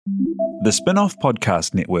The Spin-off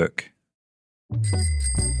Podcast Network.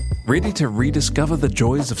 Ready to rediscover the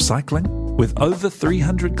joys of cycling? With over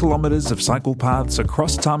 300 kilometres of cycle paths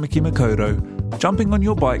across Tāmaki Makaurau, jumping on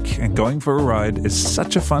your bike and going for a ride is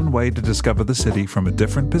such a fun way to discover the city from a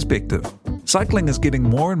different perspective. Cycling is getting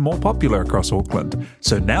more and more popular across Auckland,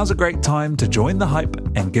 so now's a great time to join the hype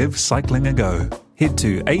and give cycling a go. Head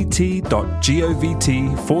to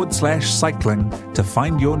at.govt/cycling to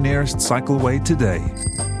find your nearest cycleway today.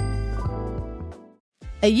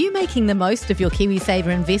 Are you making the most of your KiwiSaver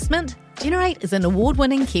investment? Generate is an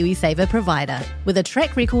award-winning KiwiSaver provider with a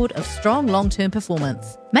track record of strong long-term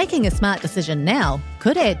performance. Making a smart decision now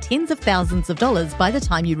could add tens of thousands of dollars by the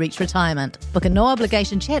time you reach retirement. Book a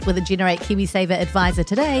no-obligation chat with a Generate KiwiSaver advisor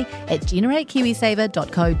today at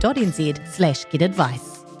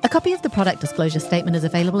generatekiwisaver.co.nz/get-advice. A copy of the product disclosure statement is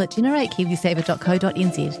available at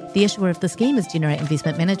generatekiwisaver.co.nz. The issuer of the scheme is Generate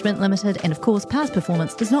Investment Management Limited, and of course, past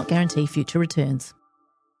performance does not guarantee future returns.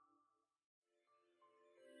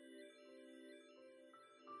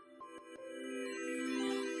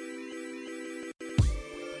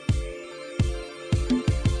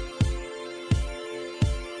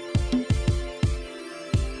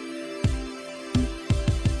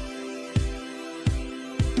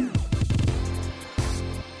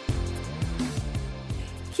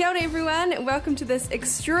 Kia ora everyone, and welcome to this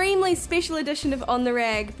extremely special edition of On The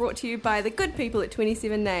Rag, brought to you by the good people at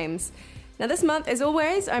 27 Names. Now this month, as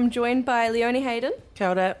always, I'm joined by Leonie Hayden. Kia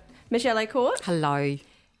ora. Michelle A'Court. Hello.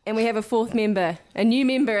 And we have a fourth member, a new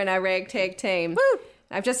member in our ragtag team. Woo!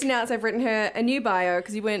 I've just announced I've written her a new bio,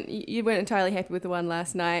 because you weren't entirely happy with the one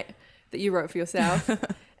last night that you wrote for yourself.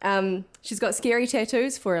 She's got scary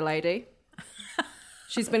tattoos for a lady.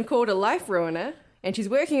 She's been called a life ruiner. And she's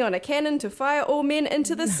working on a cannon to fire all men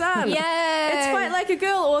into the sun. Yay! It's Fight Like a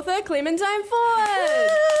Girl author Clementine Ford.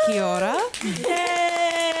 Kia ora.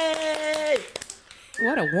 Yay!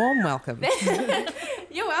 What a warm welcome.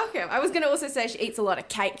 You're welcome. I was going to also say she eats a lot of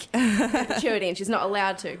cake at maturity, and she's not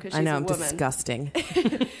allowed to because she's I know, a I'm woman. disgusting.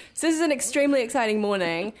 So this is an extremely exciting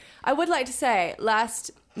morning. I would like to say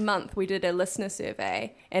last month we did a listener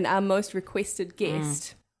survey, and our most requested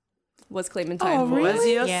guest was Clementine Ford.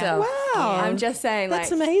 really? Was yourself. Wow. I'm just saying,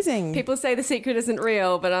 That's like, amazing. people say the secret isn't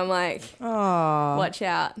real, but I'm like, Oh. watch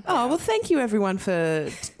out. Oh, well, thank you, everyone, for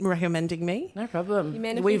recommending me. No problem. You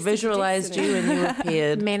manifested We your visualised destiny. you and you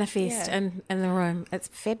appeared. Manifest Yeah. in the room. It's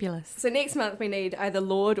fabulous. So next month we need either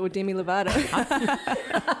Lord or Demi Lovato.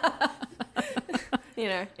 You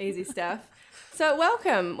know, easy stuff. So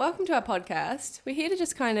welcome to our podcast. We're here to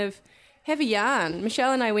just kind of have a yarn.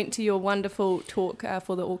 Michelle and I went to your wonderful talk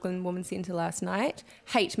for the Auckland Women's Centre last night.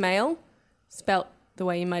 Hate mail, spelt the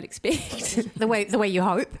way you might expect. The way you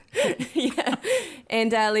hope. Yeah.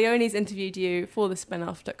 And Leonie's interviewed you for the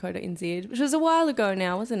spinoff.co.nz, which was a while ago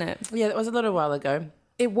now, wasn't it? Yeah, that was a little while ago.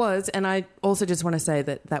 It was, and I also just want to say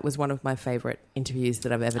that was one of my favourite interviews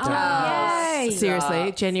that I've ever done. Yay!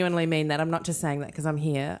 Seriously, genuinely mean that. I'm not just saying that because I'm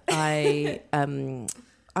here. I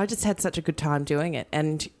just had such a good time doing it,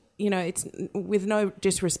 and you know, it's with no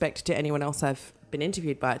disrespect to anyone else I've been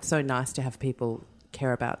interviewed by. It's so nice to have people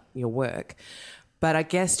care about your work, but I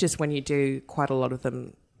guess just when you do quite a lot of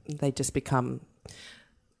them, they just become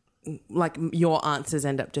like your answers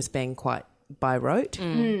end up just being quite by rote.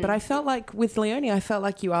 But I felt like with Leonie, I felt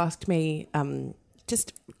like you asked me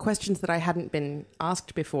just questions that I hadn't been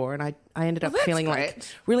asked before, and I ended up feeling like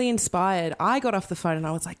really inspired. I got off the phone and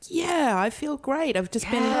I was like, yeah, I feel great. I've just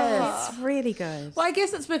been... It's really good. Well, I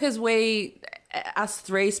guess it's because us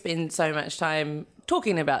three spend so much time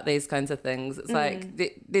talking about these kinds of things. It's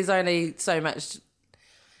like there's only so much...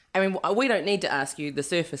 I mean, we don't need to ask you the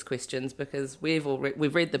surface questions because we've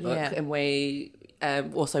read the book and we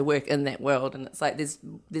also work in that world, and it's like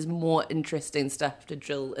there's more interesting stuff to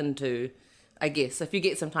drill into. I guess if you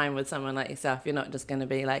get some time with someone like yourself, you're not just going to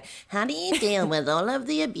be like, how do you deal with all of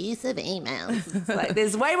the abusive emails? It's like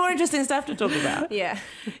there's way more interesting stuff to talk about. Yeah.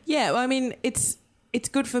 Yeah, well, I mean, it's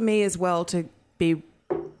good for me as well to be,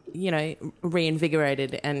 you know,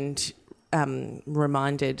 reinvigorated and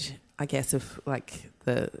reminded, I guess, of like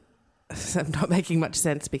I'm not making much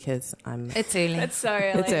sense because It's early. It's so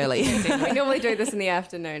early. It's early. We normally do this in the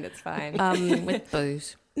afternoon. It's fine. with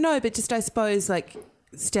booze. No, but just I suppose like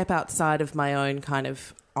step outside of my own kind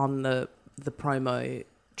of on the promo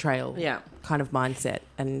trail kind of mindset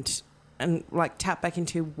and like tap back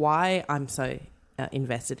into why I'm so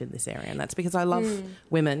invested in this area. And that's because I love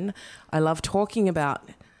women. I love talking about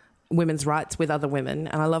women's rights with other women,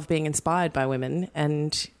 and I love being inspired by women.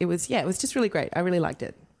 And it was just really great. I really liked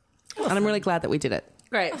it. Awesome. And I'm really glad that we did it.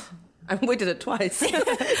 Great. I mean, we did it twice.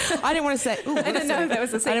 I didn't want to say. I didn't know if that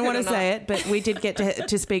was a secret I didn't want or to say it, but we did get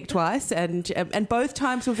to speak twice, and both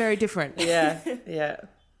times were very different. Yeah.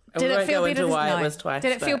 Did it feel better? It was twice.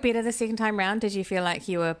 Did it feel better the second time round? Did you feel like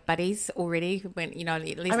you were buddies already? When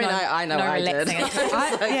at least I know I did.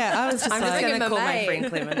 I was just I'm just going to call my friend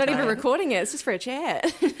Clementine. Not even recording it; it's just for a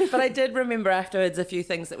chat. But I did remember afterwards a few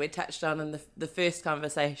things that we touched on in the first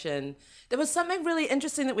conversation. There was something really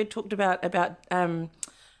interesting that we talked about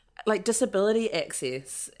like disability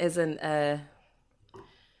access, as in.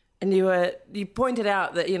 And you pointed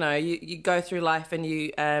out that, you go through life and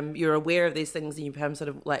you're aware of these things and you become sort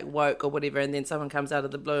of like woke or whatever, and then someone comes out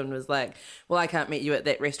of the blue and was like, well, I can't meet you at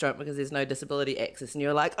that restaurant because there's no disability access. And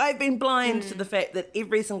you're like, I've been blind to the fact that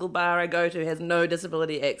every single bar I go to has no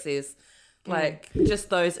disability access. Like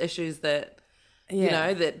just those issues that,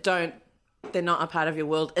 they're not a part of your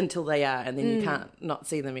world until they are, and then you can't not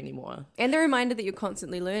see them anymore. And the reminder that you're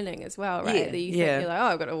constantly learning as well, right? Yeah, that you think you're like,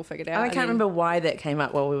 I've got it all figured out. I can't remember why that came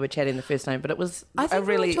up while we were chatting the first time, but it was a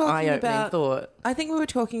really eye-opening thought. I think we were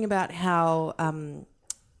talking about how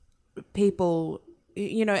people,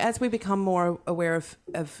 as we become more aware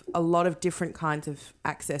of a lot of different kinds of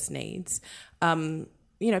access needs,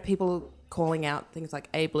 people calling out things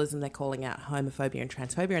like ableism, they're calling out homophobia and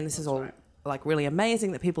transphobia, and this is all like really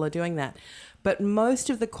amazing that people are doing that. But most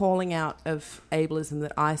of the calling out of ableism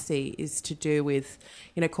that I see is to do with,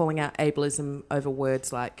 calling out ableism over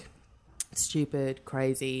words like stupid,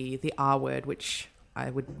 crazy, the R word, which I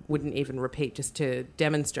wouldn't even repeat just to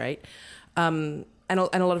demonstrate, and a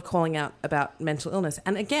lot of calling out about mental illness.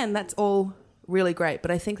 And again, that's all really great, but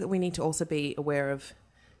I think that we need to also be aware of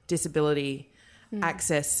disability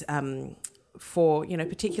access for,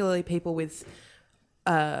 particularly people with...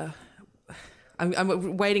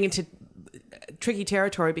 I'm wading into tricky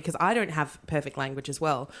territory because I don't have perfect language as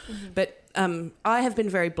well. But I have been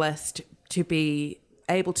very blessed to be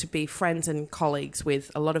able to be friends and colleagues with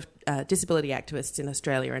a lot of disability activists in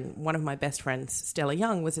Australia. And one of my best friends, Stella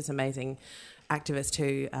Young, was this amazing activist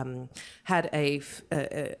who had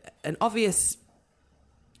an obvious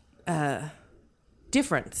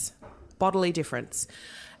difference, bodily difference.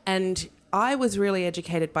 And I was really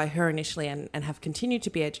educated by her initially and have continued to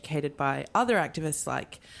be educated by other activists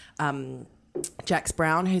like Jax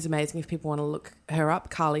Brown, who's amazing if people want to look her up,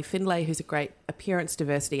 Carly Findlay, who's a great appearance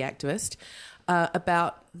diversity activist,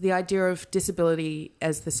 about the idea of disability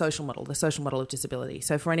as the social model of disability.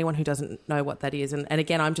 So for anyone who doesn't know what that is, and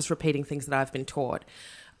again, I'm just repeating things that I've been taught,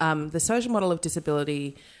 the social model of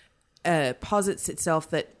disability posits itself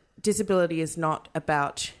that disability is not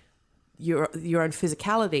about your own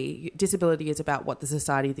physicality. Disability is about what the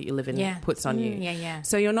society that you live in puts on you.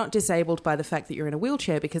 So you're not disabled by the fact that you're in a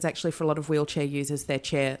wheelchair, because actually for a lot of wheelchair users, their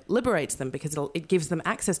chair liberates them because it gives them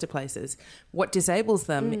access to places. What disables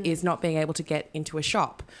them is not being able to get into a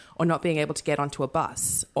shop, or not being able to get onto a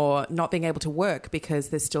bus, or not being able to work because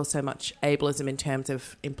there's still so much ableism in terms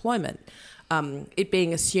of employment. It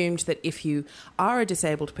being assumed that if you are a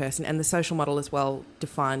disabled person, and the social model as well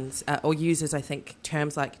defines or uses, I think,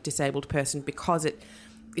 terms like disabled person because it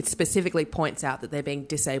specifically points out that they're being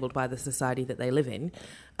disabled by the society that they live in.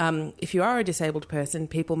 If you are a disabled person,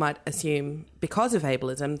 people might assume, because of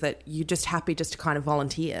ableism, that you're just happy just to kind of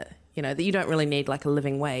volunteer, that you don't really need like a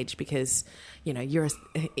living wage because, you're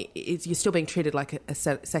still being treated like a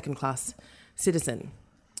second-class citizen.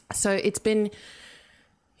 So it's been...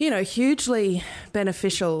 hugely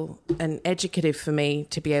beneficial and educative for me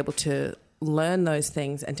to be able to learn those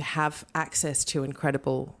things and to have access to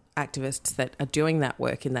incredible activists that are doing that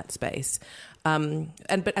work in that space. And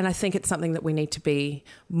I think it's something that we need to be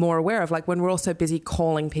more aware of. Like when we're also busy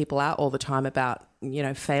calling people out all the time about,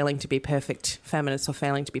 failing to be perfect feminists or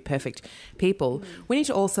failing to be perfect people, we need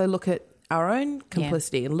to also look at our own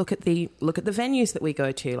complicity and look at the venues that we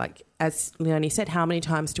go to. Like, as Leonie said, how many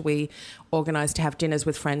times do we organise to have dinners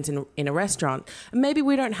with friends in a restaurant? And maybe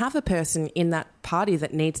we don't have a person in that party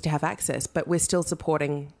that needs to have access, but we're still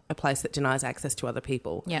supporting a place that denies access to other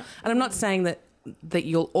people. Yeah. And I'm not saying that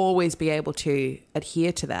you'll always be able to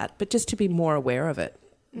adhere to that, but just to be more aware of it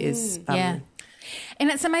is... And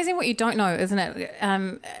it's amazing what you don't know, isn't it?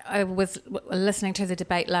 I was listening to the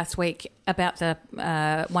debate last week about the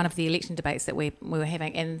one of the election debates that we were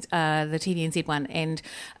having, and the TVNZ one, and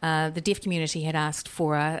the deaf community had asked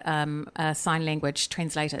for a sign language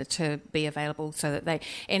translator to be available so that they...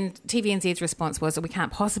 And TVNZ's response was that we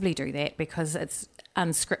can't possibly do that because it's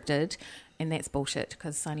unscripted. And that's bullshit,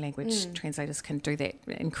 because sign language translators can do that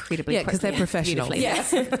incredibly quickly. Yeah, because they're professional. Yeah,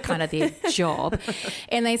 that's kind of their job.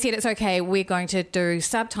 And they said, it's okay, we're going to do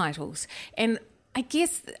subtitles. And I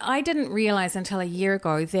guess I didn't realise until a year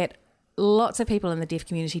ago that lots of people in the deaf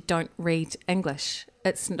community don't read English.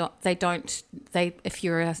 It's not, if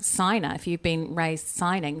you're a signer, if you've been raised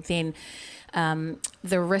signing, then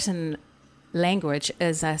the written language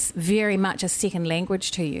is very much a second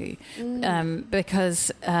language to you,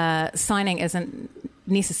 because signing isn't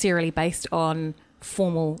necessarily based on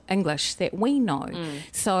formal English that we know.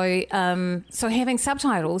 So having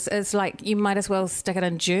subtitles is like, you might as well stick it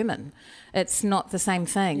in German. It's not the same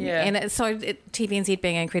thing. Yeah. And TVNZ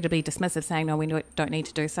being incredibly dismissive, saying, no, we don't need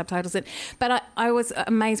to do subtitles. But I was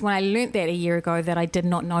amazed when I learnt that a year ago, that I did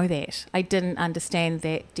not know that. I didn't understand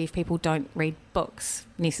that deaf people don't read books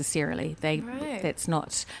necessarily. That's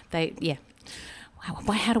not, yeah.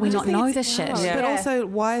 Wow, how do we not know this shit? Yeah. But also,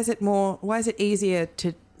 why is it easier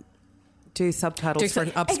to do subtitles for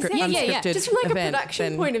an unscripted Just from like event a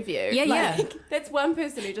production point of view. That's one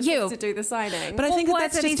person who just wants to do the signing. But I think why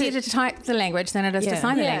is it easier to type the language than it is to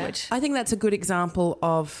sign the language? I think that's a good example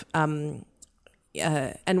of, and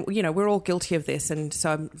we're all guilty of this, and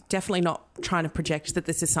so I'm definitely not trying to project that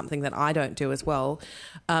this is something that I don't do as well.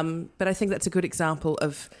 But I think that's a good example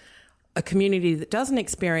of a community that doesn't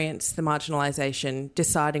experience the marginalisation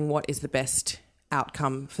deciding what is the best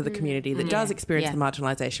outcome for the community that does experience the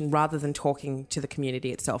marginalisation, rather than talking to the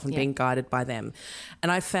community itself and being guided by them.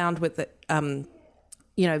 And I found with that,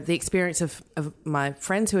 the experience of my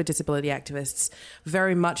friends who are disability activists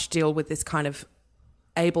very much deal with this kind of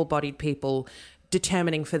able-bodied people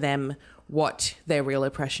determining for them what their real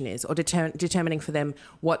oppression is, or determining for them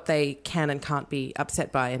what they can and can't be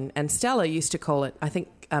upset by. And Stella used to call it, I think,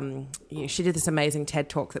 she did this amazing TED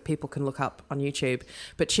talk that people can look up on YouTube,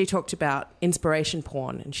 but she talked about inspiration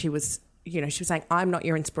porn, and she was saying, I'm not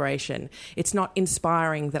your inspiration. It's not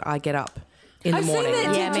inspiring that I get up in the morning. Seen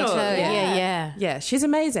that Yeah, me too. Yeah. She's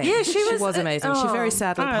amazing. Yeah, she was amazing. She very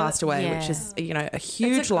sadly passed away, which is a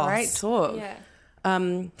huge loss. Great talk.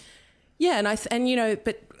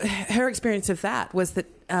 But her experience of that was that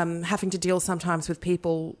having to deal sometimes with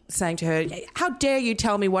people saying to her, how dare you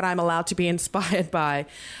tell me what I'm allowed to be inspired by?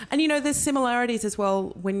 And, there's similarities as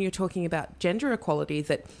well when you're talking about gender equality,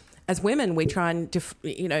 that as women we try and,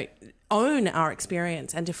 own our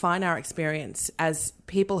experience and define our experience as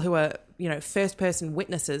people who are, first-person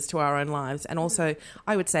witnesses to our own lives, and also,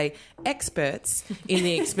 I would say, experts in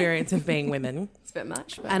the experience of being women. It's a bit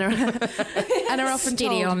much. But. And are often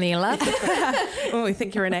Steady told, on the left. oh, we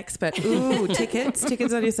think you're an expert. Ooh, tickets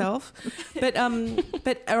on yourself. But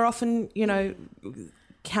are often,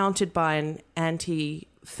 countered by an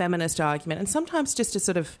anti-feminist argument, and sometimes just a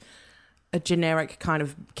sort of a generic kind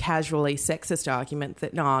of casually sexist argument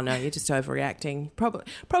that no, you're just overreacting.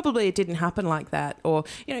 Probably it didn't happen like that. Or,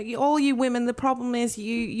 all you women, the problem is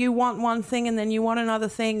you want one thing and then you want another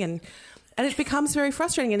thing, and it becomes very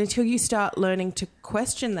frustrating. And until you start learning to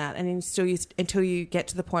question that, and until you get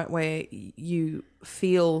to the point where you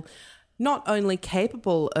feel not only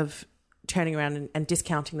capable of turning around and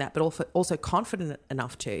discounting that, but also confident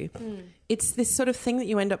enough to, it's this sort of thing that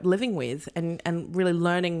you end up living with and really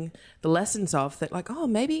learning the lessons of, that like, oh,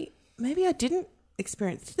 maybe I didn't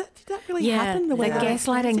experience, did that really happen the way the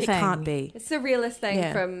gaslighting it thing. Can't be. It's the realest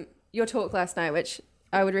thing from your talk last night, which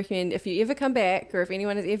I would recommend if you ever come back, or if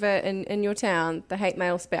anyone is ever in your town, the hate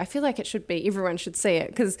mail spec. I feel like it should be, everyone should see it,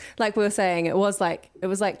 because like we were saying, it was like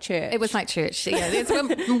church. It was like church. Yeah, there's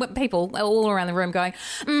people all around the room going,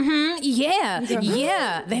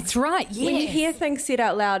 yeah, that's right. Yes. When you hear things said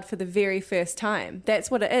out loud for the very first time,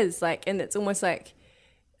 that's what it is like, and it's almost like,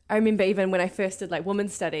 I remember even when I first did like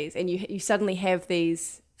women's studies, and you suddenly have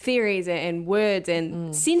these theories and words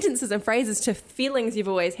and sentences and phrases to feelings you've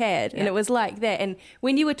always had, and it was like that. And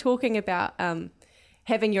when you were talking about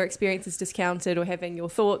having your experiences discounted, or having your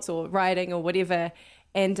thoughts or writing or whatever,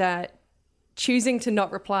 and choosing to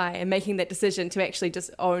not reply and making that decision to actually just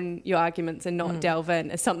own your arguments and not delve in,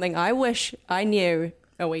 is something I wish I knew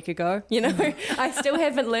a week ago. I still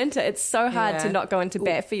haven't learnt it. It's so hard to not go into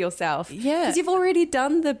bat for yourself, because you've already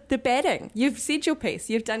done the batting. You've said your piece,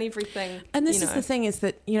 you've done everything. And this is the thing, is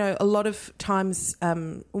that a lot of times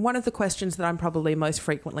one of the questions that I'm probably most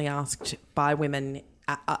frequently asked by women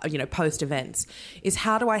post events is,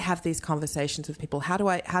 how do I have these conversations with people? How do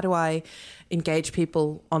I engage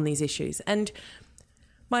people on these issues? And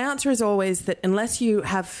my answer is always that unless you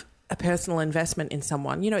have a personal investment in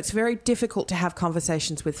someone, it's very difficult to have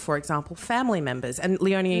conversations with, for example, family members. And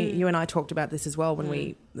Leonie, you and I talked about this as well when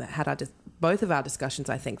we had both of our discussions.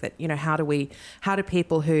 I think that, how do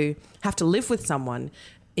people who have to live with someone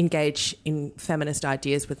engage in feminist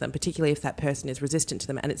ideas with them, particularly if that person is resistant to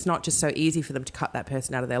them, and it's not just so easy for them to cut that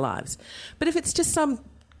person out of their lives. But if it's just some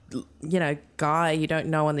guy you don't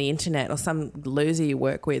know on the internet or some loser you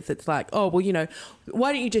work with. It's like, oh, well,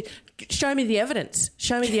 why don't you just show me the evidence?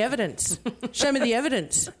 Show me the evidence. Show me the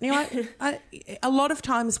evidence. And you're like, a lot of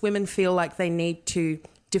times women feel like they need to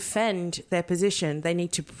defend their position. They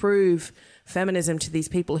need to prove feminism to these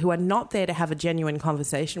people who are not there to have a genuine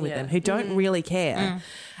conversation with them, who don't really care.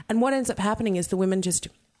 And what ends up happening is the women just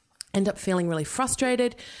end up feeling really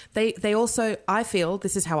frustrated. They also, I feel,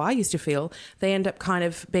 this is how I used to feel, they end up kind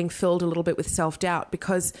of being filled a little bit with self-doubt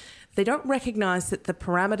because they don't recognise that the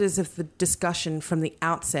parameters of the discussion from the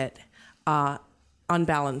outset are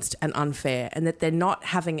unbalanced and unfair, and that they're not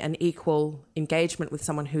having an equal engagement with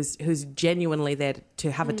someone who's genuinely there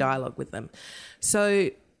to have a dialogue with them.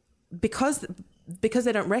 So because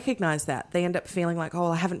they don't recognise that, they end up feeling like, oh,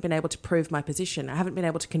 I haven't been able to prove my position. I haven't been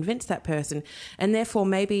able to convince that person. And therefore,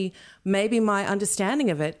 maybe my understanding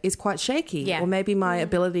of it is quite shaky, or maybe my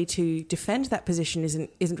ability to defend that position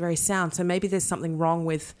isn't very sound. So maybe there's something wrong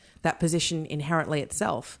with that position inherently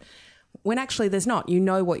itself. When actually there's not. You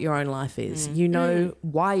know what your own life is. You know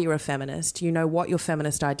why you're a feminist. You know what your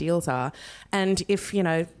feminist ideals are. And if,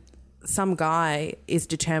 some guy is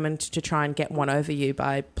determined to try and get one over you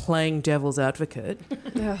by playing devil's advocate,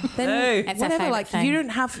 then whatever, you don't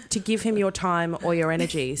have to give him your time or your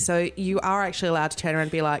energy. So you are actually allowed to turn around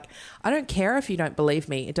and be like, I don't care if you don't believe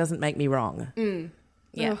me. It doesn't make me wrong.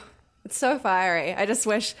 Yeah. Oh, it's so fiery. I just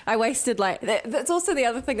wish I wasted that's also the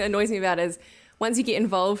other thing that annoys me about is once you get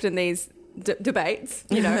involved in these debates,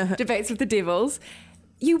 debates with the devils,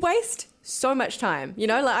 you waste so much time.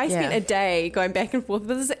 I spent a day going back and forth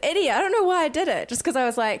with this idiot. I don't know why I did it. Just because I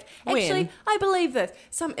was like, actually, I believe this.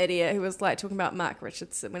 Some idiot who was talking about Mark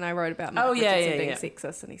Richardson when I wrote about Mark Richardson being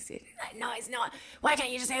sexist, and he said, no, he's not. Why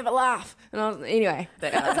can't you just have a laugh? And I was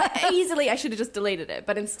I should have just deleted it.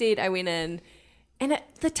 But instead I went in. And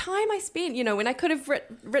the time I spent, when I could have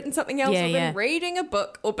written something else or been reading a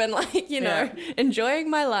book or been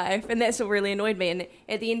enjoying my life. And that's what really annoyed me. And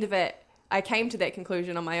at the end of it, I came to that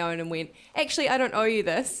conclusion on my own and went, actually, I don't owe you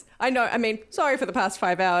this. Sorry for the past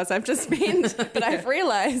 5 hours I've just spent, but I've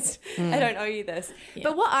realised I don't owe you this. Yeah.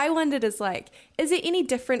 But what I wondered is is it any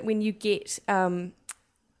different when you get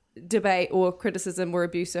debate or criticism or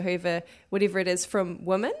abuse or whatever it is from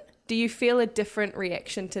women? Do you feel a different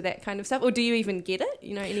reaction to that kind of stuff? Or do you even get it,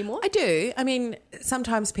 anymore? I do.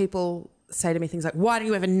 Sometimes people say to me things like, why do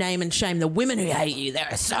you ever name and shame the women who hate you? There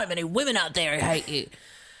are so many women out there who hate you.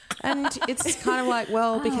 And it's kind of like,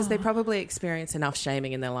 because they probably experience enough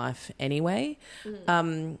shaming in their life anyway.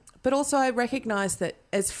 But also I recognise that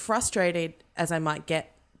as frustrated as I might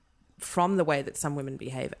get from the way that some women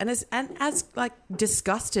behave, and as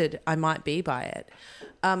disgusted I might be by it,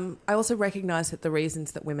 I also recognise that the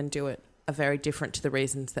reasons that women do it are very different to the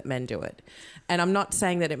reasons that men do it. And I'm not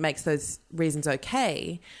saying that it makes those reasons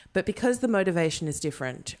okay, but because the motivation is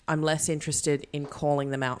different, I'm less interested in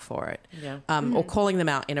calling them out for it, or calling them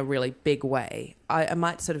out in a really big way. I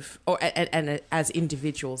might sort of, and as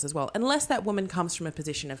individuals as well, unless that woman comes from a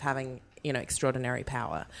position of having, extraordinary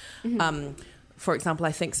power. For example,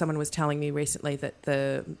 I think someone was telling me recently that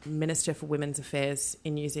the Minister for Women's Affairs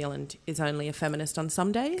in New Zealand is only a feminist on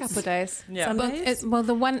some days. Couple of days. Yeah. Some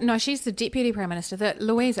days? She's the Deputy Prime Minister.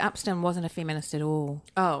 Louise Upston wasn't a feminist at all.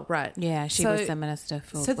 Oh, right. Yeah, she was the Minister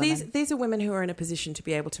for women. So these are women who are in a position to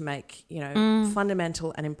be able to make,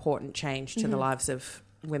 fundamental and important change to the lives of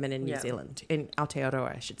women in New Zealand, in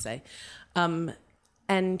Aotearoa, I should say.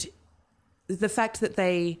 And the fact that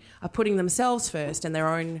they are putting themselves first and their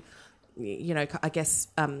own... their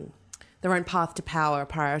own path to power,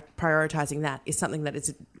 prioritising that is something that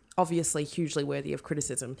is obviously hugely worthy of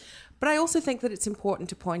criticism. But I also think that it's important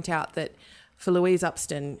to point out that for Louise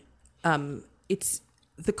Upston, it's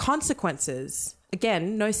the consequences,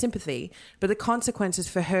 again, no sympathy, but the consequences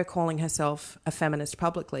for her calling herself a feminist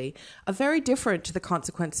publicly are very different to the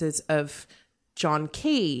consequences of John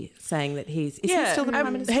Key saying that he's he still the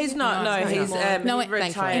Prime Minister? He's not. No, he's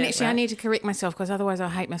retired. And actually, I need to correct myself because otherwise I'll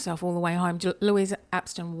hate myself all the way home. Louise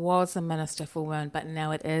Upston was the Minister for Women, but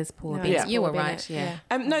now it is Paula Bennett. You were right. Yeah.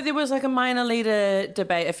 No, there was a minor leader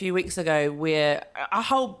debate a few weeks ago where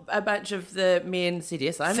a bunch of the men said,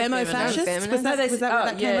 yes, I'm femo-fascists? Was that where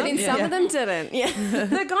that came up? And some of them didn't. Yeah.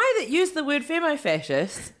 The guy that used the word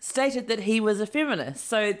femo-fascist stated that he was a feminist.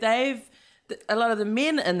 So a lot of the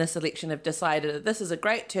men in this election have decided that this is a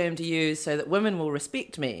great term to use so that women will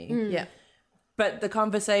respect me. Yeah. But the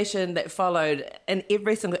conversation that followed in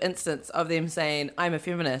every single instance of them saying, I'm a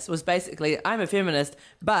feminist, was basically, I'm a feminist,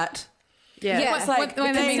 but... Yeah. It's like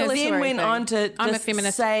they then went on to just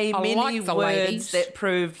say many words that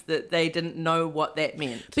proved that they didn't know what that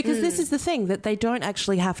meant. Because this is the thing, that they don't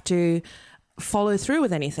actually have to follow through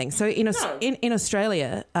with anything. So in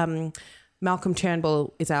Australia, Malcolm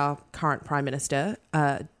Turnbull is our current Prime Minister.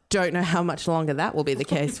 Don't know how much longer that will be the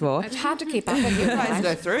case for. It's hard to keep up with you guys.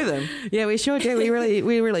 Go through them. Yeah, we sure do.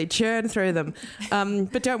 We really churn through them.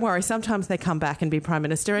 But don't worry, sometimes they come back and be Prime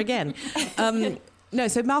Minister again. No,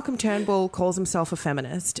 so Malcolm Turnbull calls himself a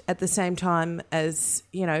feminist at the same time as,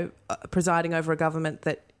 presiding over a government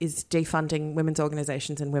that is defunding women's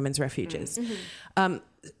organisations and women's refuges.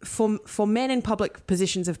 For men in public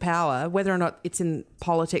positions of power, whether or not it's in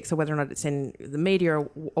politics or whether or not it's in the media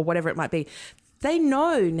or whatever it might be, they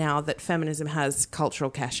know now that feminism has cultural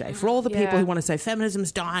cachet. For all the people who want to say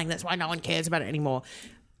feminism's dying, that's why no one cares about it anymore,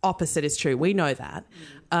 opposite is true. We know that.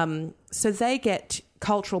 So they get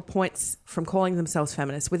cultural points from calling themselves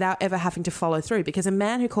feminists without ever having to follow through, because a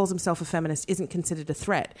man who calls himself a feminist isn't considered a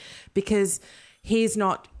threat because he's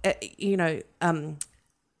not, I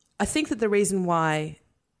think that the reason why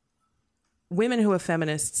women who are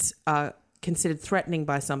feminists are considered threatening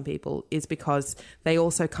by some people is because they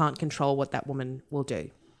also can't control what that woman will do.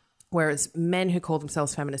 Whereas men who call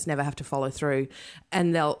themselves feminists never have to follow through,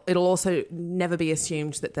 and it'll also never be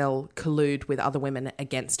assumed that they'll collude with other women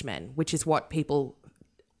against men, which is what people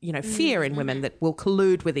fear in women, that will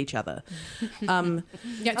collude with each other. It's when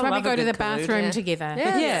we go to the bathroom together.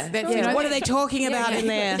 What are they talking about in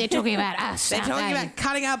there? They're talking about us. They're talking about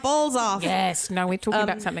cutting our balls off. Yes, no, we're talking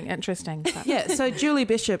about something interesting. But. Yeah, so Julie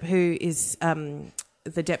Bishop, who is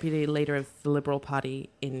the deputy leader of the Liberal Party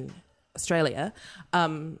in Australia,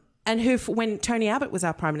 and who, when Tony Abbott was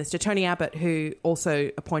our Prime Minister, Tony Abbott, who also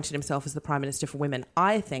appointed himself as the Prime Minister for Women,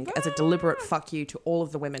 I think, as a deliberate fuck you to all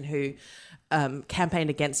of the women who campaigned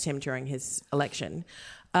against him during his election.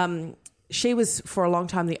 She was, for a long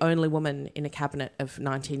time, the only woman in a cabinet of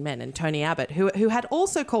 19 men. And Tony Abbott, who had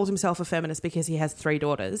also called himself a feminist because he has 3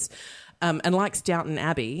 daughters and likes Downton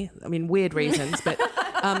Abbey, weird reasons, but...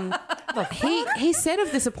 he said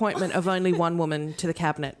of this appointment of only one woman to the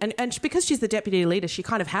cabinet, and because she's the deputy leader, she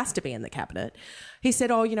kind of has to be in the cabinet. He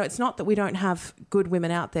said, it's not that we don't have good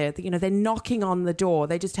women out there. They're knocking on the door.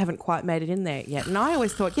 They just haven't quite made it in there yet. And I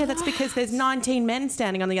always thought, that's because there's 19 men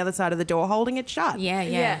standing on the other side of the door holding it shut.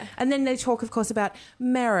 Yeah. And then they talk, of course, about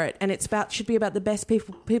merit, and should be about the best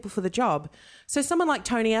people for the job. So someone like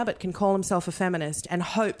Tony Abbott can call himself a feminist and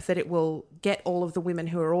hope that it will get all of the women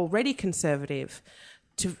who are already conservative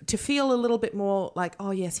to feel a little bit more like,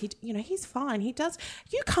 oh yes, he's fine. He does.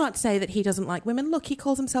 You can't say that he doesn't like women. Look, he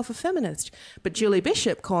calls himself a feminist. But Julie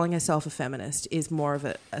Bishop calling herself a feminist is more of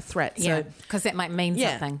a threat. Yeah, because that might mean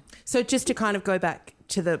something. So just to kind of go back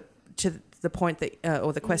to the point that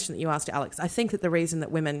or the question that you asked, Alex, I think that the reason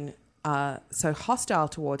that women are so hostile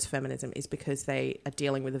towards feminism is because they are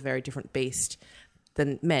dealing with a very different beast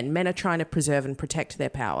than men. Men are trying to preserve and protect their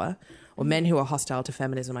power, or men who are hostile to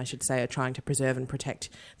feminism, I should say, are trying to preserve and protect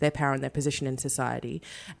their power and their position in society.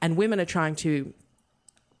 And women are trying to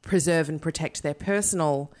preserve and protect their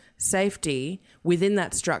personal safety within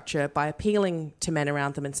that structure by appealing to men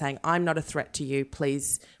around them and saying, I'm not a threat to you.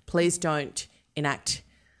 Please don't enact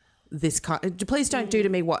this please don't do to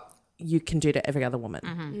me what you can do to every other woman.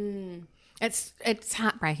 Mm-hmm. It's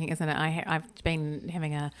heartbreaking, isn't it? I've been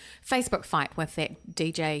having a Facebook fight with that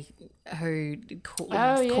DJ who called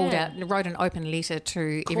out, wrote an open letter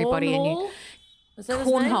to everybody in New. Is that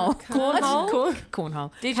Cornhole.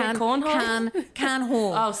 Cornhole. DJ Cornhole?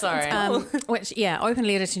 Carnhall. Oh, sorry. Open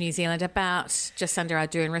letter to New Zealand about Jacinda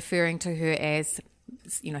Ardern, referring to her as,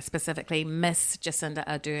 specifically Miss Jacinda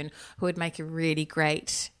Ardern, who would make a really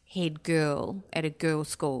great head girl at a girls'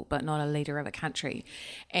 school, but not a leader of a country.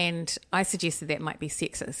 And I suggested that might be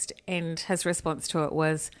sexist. And his response to it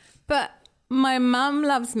was, but my mum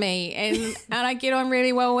loves me and I get on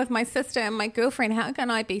really well with my sister and my girlfriend. How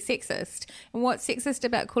can I be sexist? And what's sexist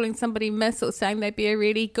about calling somebody miss or saying they'd be a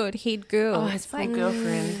really good head girl? Oh, his poor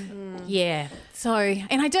girlfriend. Yeah. So,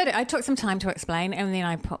 and I did it. I took some time to explain, and then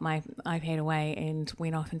I put my iPad away and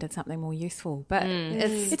went off and did something more useful. But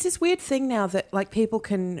it's this weird thing now that people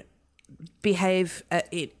can behave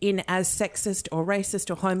in as sexist or racist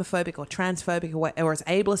or homophobic or transphobic or as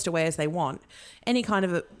ableist a way as they want, any kind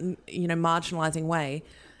of a marginalising way.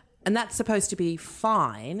 And that's supposed to be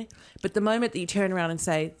fine. But the moment that you turn around and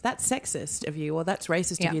say, that's sexist of you or that's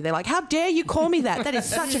racist of you, they're like, how dare you call me that? That is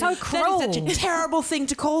such so cruel. That is such a terrible thing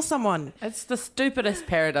to call someone. It's the stupidest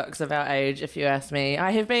paradox of our age, if you ask me.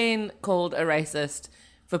 I have been called a racist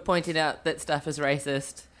for pointing out that stuff is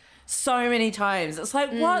racist so many times. It's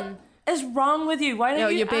like, what is wrong with you? Why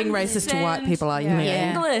don't you you're being racist to white people, are you?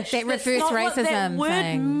 English. That reverse That's not racism what that word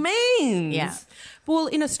thing. means. Yeah. Well,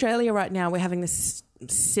 in Australia right now, we're having this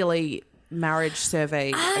silly marriage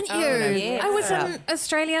survey. Aren't you? yes. I was in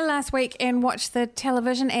Australia last week and watched the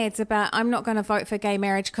television ads about I'm not going to vote for gay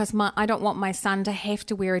marriage because I don't want my son to have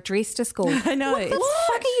to wear a dress to school. I know. What the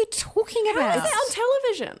fuck are you talking about? Is that on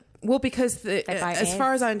television? Well, because buy as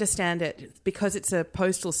far ads. as I understand it, because it's a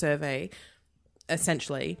postal survey,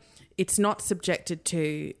 essentially, it's not subjected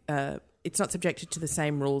to the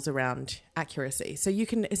same rules around accuracy. So you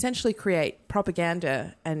can essentially create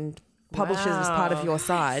propaganda and publish it as part of your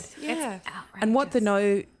side. Yeah. And what the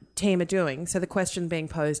No team are doing, so the question being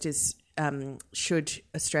posed is, should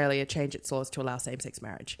Australia change its laws to allow same-sex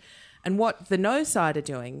marriage? And what the No side are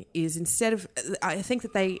doing is I think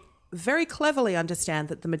that they very cleverly understand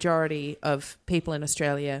that the majority of people in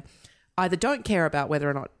Australia either don't care about whether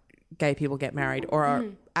or not gay people get married or are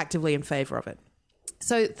actively in favour of it.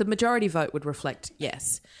 So the majority vote would reflect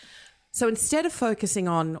yes. So instead of focusing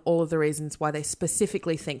on all of the reasons why they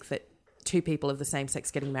specifically think that two people of the same sex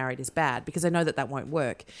getting married is bad, because I know that won't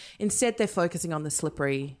work, instead they're focusing on the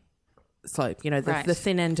slippery slope, the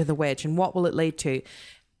thin end of the wedge, and what will it lead to.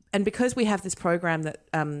 And because we have this program that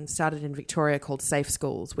started in Victoria called Safe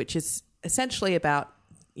Schools, which is essentially about,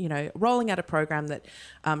 rolling out a program that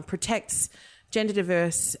protects gender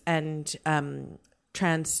diverse and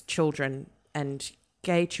trans children and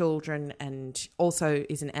gay children, and also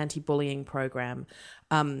is an anti-bullying program.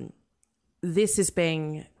 This is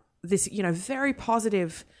being very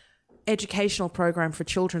positive educational program for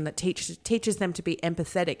children that teaches them to be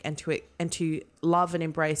empathetic and to love and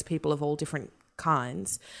embrace people of all different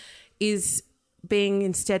kinds, is being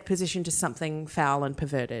instead positioned as something foul and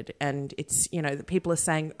perverted. And it's, that people are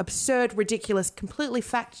saying absurd, ridiculous, completely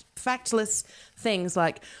factless things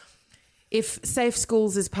like, if Safe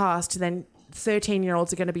Schools is passed, then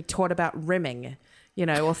 13-year-olds are going to be taught about rimming,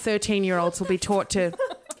 or 13-year-olds will be taught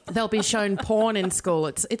they'll be shown porn in school.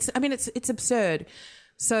 It's absurd.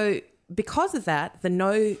 So because of that, the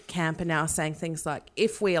No camp are now saying things like,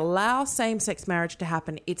 if we allow same-sex marriage to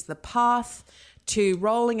happen, it's the path to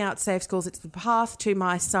rolling out safe schools. It's the path to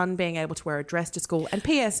my son being able to wear a dress to school. And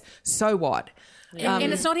P.S., so what?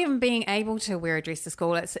 And it's not even being able to wear a dress to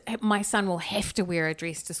school. It's my son will have to wear a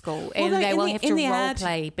dress to school, and they will have to role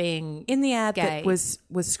play being in the ad gay. that was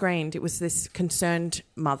screened. It was this concerned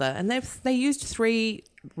mother, and they used three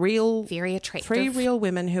real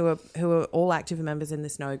women who are all active members in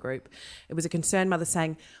this No group. It was a concerned mother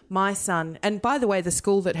saying, "My son," and by the way, the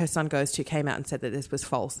school that her son goes to came out and said that this was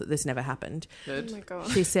false, that this never happened. Good. Oh my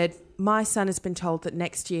God. She said, "My son has been told that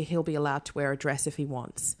next year he'll be allowed to wear a dress if he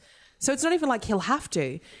wants." So it's not even like he'll have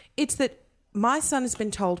to. It's that my son has been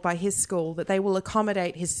told by his school that they will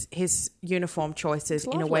accommodate his uniform choices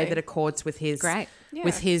in a way that accords with his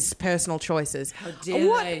personal choices. How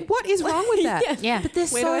dare they? What is wrong with that? Yeah. But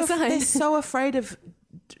they're so afraid of,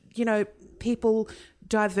 people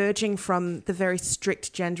diverging from the very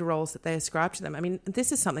strict gender roles that they ascribe to them. I mean,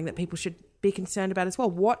 this is something that people should be concerned about as well.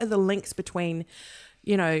 What are the links between,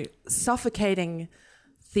 suffocating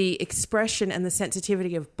the expression and the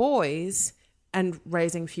sensitivity of boys and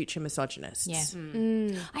raising future misogynists? Yeah.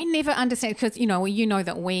 I never understand, because you know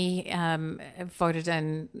that we voted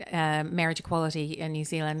in marriage equality in New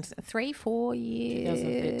Zealand 4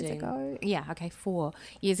 years ago. Yeah, okay, 4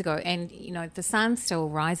 years ago, and the sun still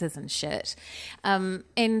rises and shit, and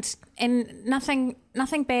nothing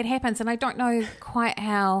bad happens, and I don't know quite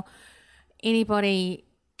how anybody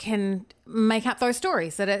can make up those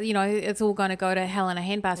stories that it's all going to go to hell in a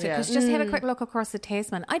handbasket. Because just have a quick look across the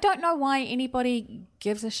Tasman. I don't know why anybody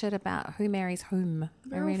gives a shit about who marries whom.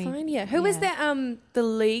 Fine, yeah. Who was that? The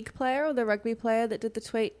league player or the rugby player that did the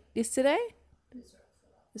tweet yesterday?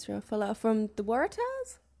 Israel Folau from the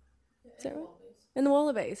Waratahs. Is that right? And the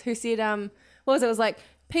Wallabies, who said, what was it? It was like,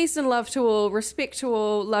 peace and love to all, respect to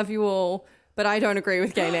all, love you all, but I don't agree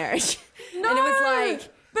with gay marriage. No! And it was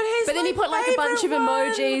like, but then he put like a bunch of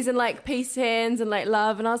favourite emojis and like peace hands and like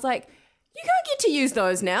love, and I was like, you can't get to use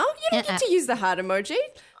those now. You don't get to use the heart emoji.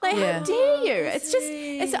 Like, how dare you?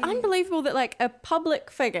 It's unbelievable that like a public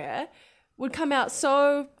figure would come out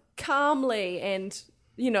so calmly and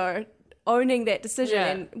owning that decision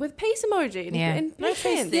and with peace emoji and peace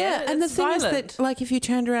hands. Yeah, and the It's thing is violent. that, like, if you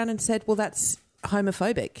turned around and said, well, that's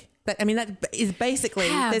homophobic. That is basically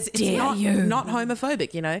it's not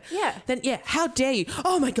homophobic, Yeah. Then how dare you?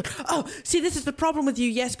 Oh my God! Oh, see, this is the problem with you,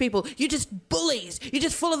 yes people. You're just bullies. You're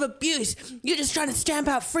just full of abuse. You're just trying to stamp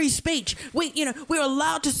out free speech. We're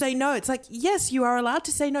allowed to say no. It's like, yes, you are allowed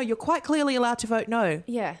to say no. You're quite clearly allowed to vote no.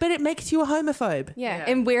 Yeah. But it makes you a homophobe. Yeah,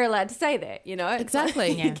 and we're allowed to say that, It's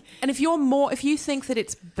Exactly. like- And if you think that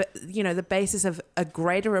it's, the basis of a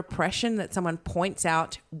greater oppression that someone points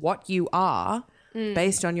out what you are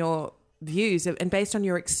based on your views and based on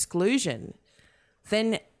your exclusion,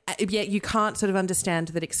 then you can't sort of understand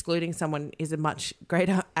that excluding someone is a much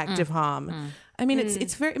greater act of harm. I mean,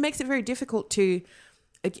 it makes it very difficult to.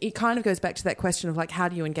 It kind of goes back to that question of like, how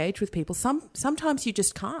do you engage with people? Sometimes you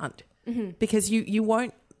just can't because you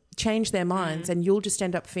won't change their minds and you'll just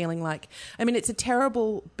end up feeling like, I mean, it's a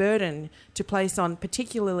terrible burden to place on,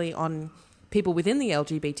 particularly on people within the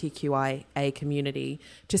LGBTQIA community,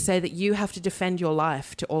 to say that you have to defend your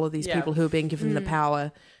life to all of these people who are being given the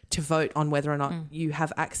power to vote on whether or not you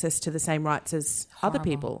have access to the same rights as other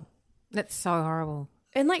people. That's so horrible.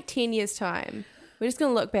 In like 10 years' time, we're just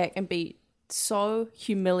going to look back and be so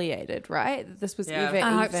humiliated, right? That this was ever even.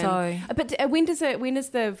 I hope so. But when is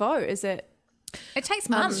the vote? Is it It takes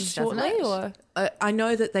months, doesn't shortly? it? Or I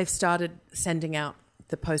know that they've started sending out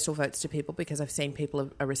the postal votes to people because I've seen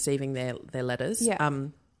people are receiving their letters. Yeah.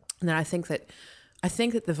 And then I think that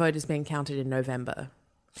the vote is being counted in November.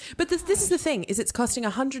 But this is the thing: is it's costing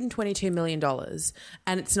 $122 million,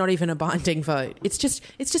 and it's not even a binding vote. It's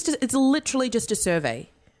literally just a survey,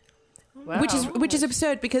 which is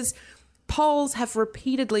absurd because polls have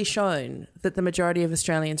repeatedly shown that the majority of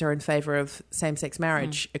Australians are in favour of same-sex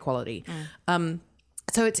marriage equality.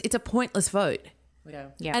 So it's a pointless vote.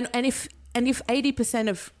 Yeah. And if 80%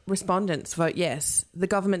 of respondents vote yes, the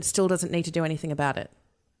government still doesn't need to do anything about it.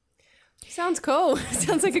 sounds cool.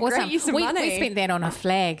 Sounds like a Awesome. great use of we money. spent that on a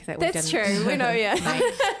flag that we That's didn't. true. We know, yeah.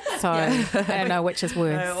 So I don't know which is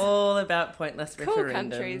worse. Know all about pointless Cool referendums.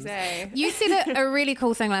 countries, eh? You said a really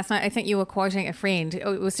cool thing last night. I think you were quoting a friend. It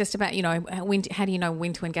was just about, how do you know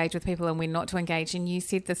when to engage with people and when not to engage? And you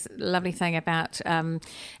said this lovely thing about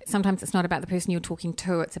sometimes it's not about the person you're talking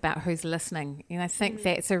to, it's about who's listening. And I think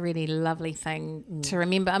that's a really lovely thing to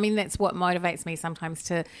remember. I mean, that's what motivates me sometimes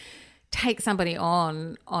to take somebody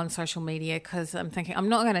on social media, because I'm thinking I'm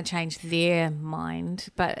not going to change their mind,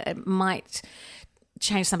 but it might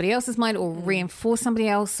change somebody else's mind or reinforce somebody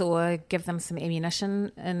else or give them some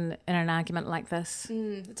ammunition in an argument like this.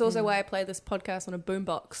 It's also why I play this podcast on a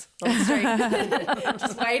boombox on the street,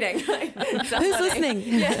 just waiting. Who's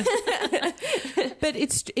listening? But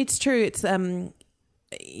it's true. It's and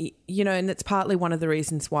it's partly one of the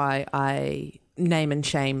reasons why I name and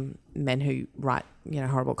shame men who write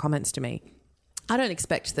horrible comments to me. I don't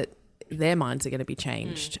expect that their minds are going to be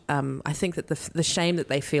changed. I think that the shame that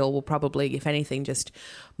they feel will probably, if anything, just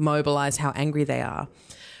mobilise how angry they are.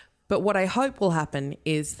 But what I hope will happen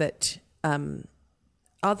is that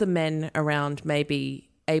other men around may be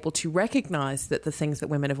able to recognise that the things that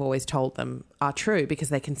women have always told them are true because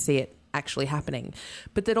they can see it actually happening.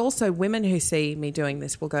 But that also women who see me doing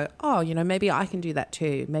this will go, oh, maybe I can do that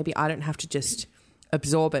too. Maybe I don't have to just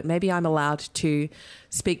absorb it. Maybe I'm allowed to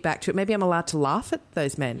speak back to it. Maybe I'm allowed to laugh at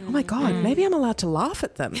those men. Oh my God, maybe I'm allowed to laugh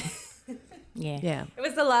at them. Yeah. It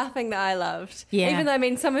was the laughing that I loved. Yeah. Even though, I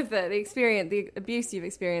mean, some of the experience, the abuse you've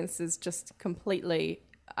experienced is just completely,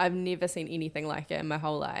 I've never seen anything like it in my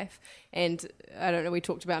whole life. And I don't know, we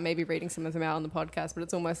talked about maybe reading some of them out on the podcast, but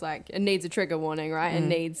it's almost like it needs a trigger warning, right? It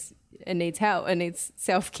needs help. It needs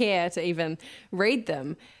self-care to even read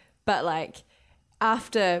them. But like,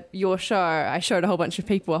 after your show, I showed a whole bunch of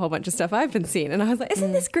people a whole bunch of stuff I've been seeing. And I was like,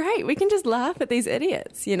 isn't this great? We can just laugh at these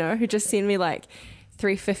idiots, who just send me like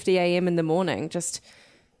 3:50 a.m. in the morning. Just,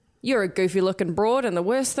 you're a goofy looking broad and the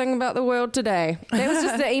worst thing about the world today. That was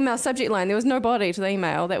just the email subject line. There was no body to the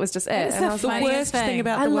email. That was just it. It's And I was the like, worst thing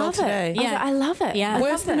about the world today. I was like, I love it. Yeah. I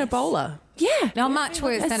Worse love than this. Ebola. Yeah. No, much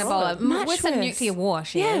worse than Ebola. Much Worse than worse. nuclear war.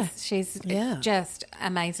 She Yeah. is. She's Yeah. just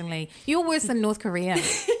amazingly. You're worse than North Korea.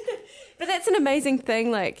 But that's an amazing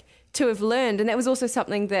thing, like, to have learned. And that was also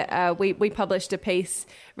something that we published a piece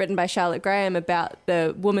written by Charlotte Graham about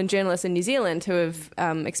the women journalists in New Zealand who have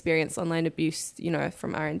experienced online abuse,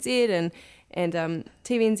 from RNZ and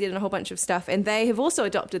TVNZ and a whole bunch of stuff. And they have also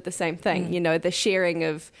adopted the same thing, the sharing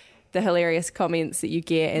of the hilarious comments that you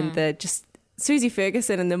get and the just... Susie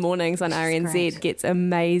Ferguson in the mornings on RNZ great. gets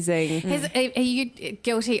amazing. Are you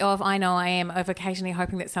guilty of, I know I am, of occasionally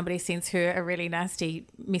hoping that somebody sends her a really nasty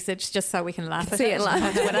message just so we can laugh at See it? it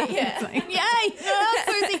laugh. It's like, yay! Oh,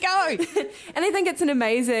 Susie, go! And I think it's an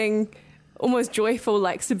amazing, almost joyful,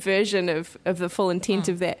 like, subversion of the full intent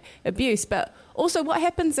of that abuse. But also, what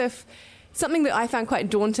happens if something that I found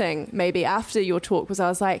quite daunting maybe after your talk was I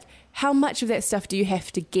was like, how much of that stuff do you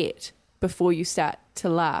have to get before you start to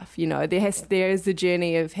laugh? There is the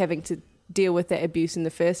journey of having to deal with that abuse in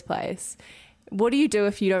the first place. What do you do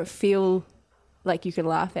if you don't feel like you can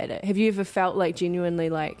laugh at it? Have you ever felt like genuinely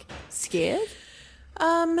like scared?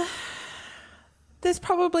 There's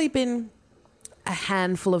probably been a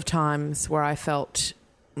handful of times where I felt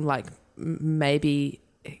like maybe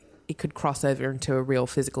it could cross over into a real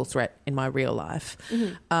physical threat in my real life.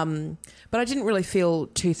 But I didn't really feel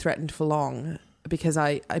too threatened for long, because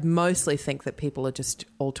I mostly think that people are just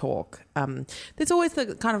all talk. There's always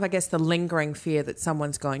the kind of, I guess, the lingering fear that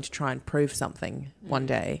someone's going to try and prove something one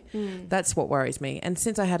day. That's what worries me. And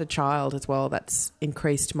since I had a child as well, that's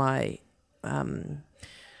increased my,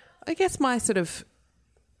 I guess, my sort of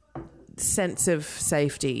sense of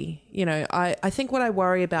safety. You know, I think what I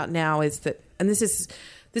worry about now is that, and this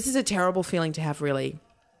is a terrible feeling to have, really,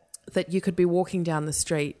 that you could be walking down the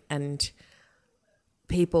street and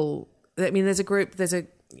people, I mean,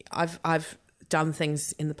 I've done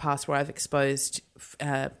things in the past where I've exposed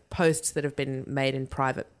posts that have been made in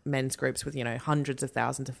private men's groups with, you know, hundreds of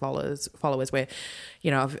thousands of followers where,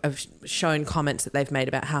 you know, I've shown comments that they've made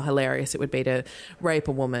about how hilarious it would be to rape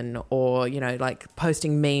a woman, or, you know, like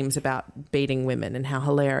posting memes about beating women and how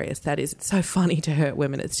hilarious that is. It's so funny to hurt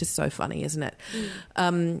women. It's just so funny, isn't it?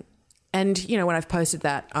 And, you know, when I've posted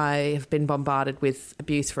that, I have been bombarded with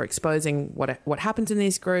abuse for exposing what happens in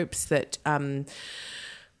these groups. That,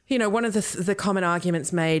 you know, one of the common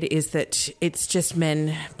arguments made is that it's just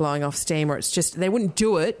men blowing off steam, or it's just, they wouldn't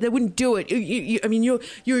do it. They wouldn't do it. I mean,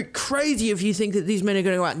 you're crazy if you think that these men are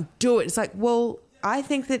going to go out and do it. It's like, well, I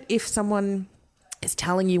think that if someone is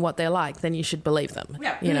telling you what they're like, then you should believe them.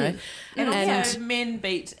 Yeah. You know, and also men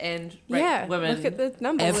beat and rape women. Look at the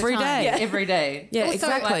numbers every day. Yeah. Every day. Yeah, Also,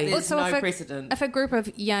 exactly. Like, there's Also, no precedent. If a group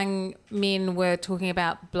of young men were talking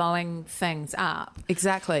about blowing things up,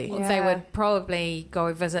 Exactly. Yeah. they would probably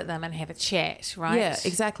go visit them and have a chat, right? Yeah,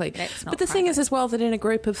 exactly. That's not But the thing is private. as well that in a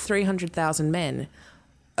group of 300,000 men,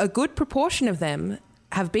 a good proportion of them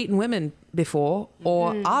have beaten women before,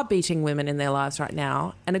 or are beating women in their lives right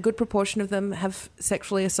now, and a good proportion of them have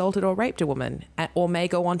sexually assaulted or raped a woman, or may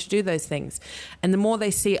go on to do those things. And the more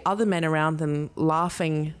they see other men around them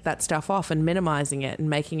laughing that stuff off and minimizing it and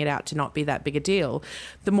making it out to not be that big a deal,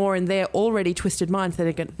 the more in their already twisted minds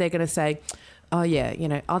they're going to say, oh yeah, you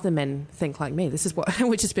know, other men think like me. This is what,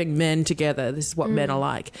 we're just being men together. This is what men are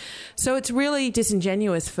like. So it's really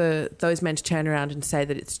disingenuous for those men to turn around and say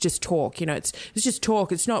that it's just talk. You know, it's just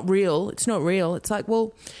talk. It's not real. It's not real. It's like,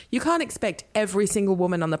 well, you can't expect every single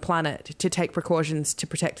woman on the planet to take precautions to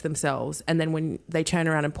protect themselves. And then when they turn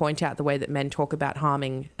around and point out the way that men talk about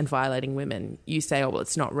harming and violating women, you say, oh, well,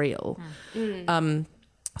 it's not real.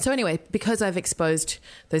 So anyway, because I've exposed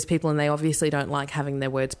those people, and they obviously don't like having their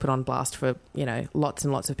words put on blast for, you know, lots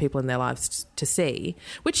and lots of people in their lives to see,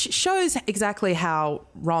 which shows exactly how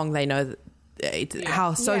wrong they know that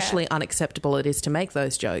how socially unacceptable it is to make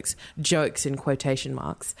those jokes in quotation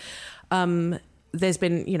marks. There's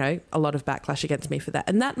been, you know, a lot of backlash against me for that.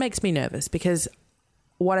 And that makes me nervous, because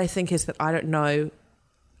what I think is that I don't know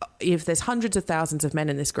if there's hundreds of thousands of men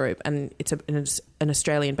in this group, and it's an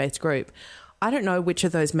Australian-based group, I don't know which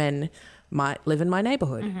of those men might live in my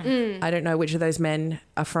neighbourhood. I don't know which of those men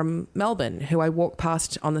are from Melbourne, who I walk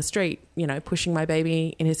past on the street, you know, pushing my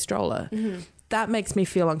baby in his stroller. That makes me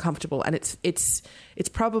feel uncomfortable, and it's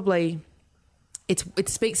probably it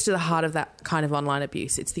speaks to the heart of that kind of online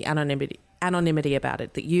abuse. It's the anonymity about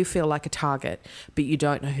it, that you feel like a target, but you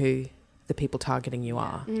don't know who the people targeting you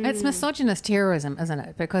are. It's misogynist terrorism, isn't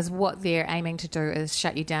it? Because what they're aiming to do is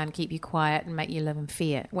shut you down, keep you quiet, and make you live in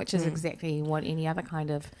fear, which is exactly what any other kind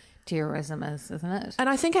of terrorism is, isn't it? And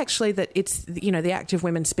I think actually that it's, you know, the act of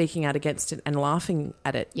women speaking out against it and laughing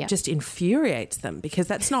at it just infuriates them, because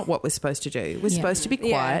that's not what we're supposed to do. We're supposed to be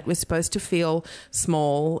quiet. We're supposed to feel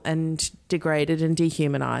small and degraded and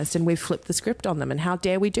dehumanized, and we've flipped the script on them. And how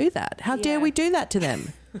dare we do that? How dare we do that to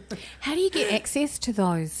them? How do you get access to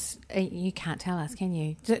those? You can't tell us, can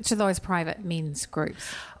you? To those private men's groups?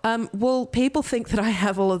 Well, people think that I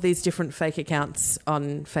have all of these different fake accounts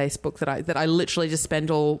on Facebook that I literally just spend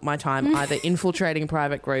all my time either infiltrating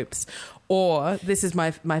private groups, or this is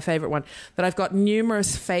my favourite one, that I've got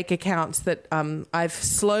numerous fake accounts that I've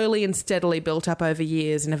slowly and steadily built up over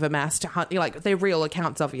years and have amassed. Like, they're real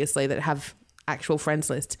accounts, obviously, that have actual friends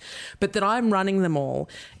lists, but that I'm running them all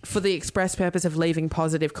for the express purpose of leaving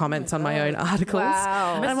positive comments on my own articles.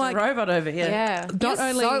 Wow. And I'm like, robot over here. Yeah. You're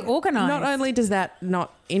so organised. Not only does that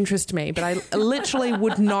not interest me, but I literally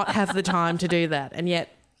would not have the time to do that. And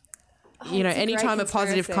yet, you know, it's a great anytime a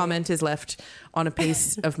positive conspiracy. comment is left on a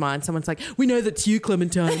piece of mine, someone's like, "We know that's you,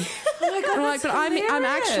 Clementine." Oh my God, I'm like, but I'm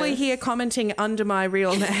actually here commenting under my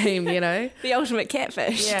real name, you know. The ultimate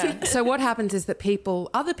catfish. Yeah. So what happens is that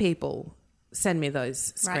other people send me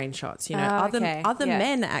those screenshots, you know. Other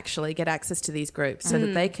men actually get access to these groups so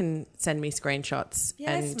that they can send me screenshots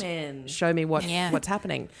Yes, and men. show me what's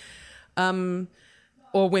happening.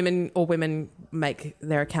 or women make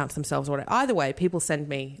their accounts themselves or whatever. Either way, people send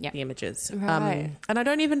me Yep. the images. Right. And I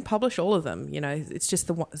don't even publish all of them. You know, it's just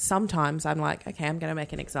sometimes I'm like, okay, I'm going to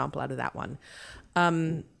make an example out of that one.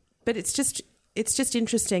 But it's just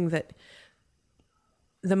interesting that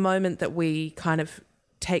the moment that we kind of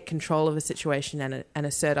take control of a situation and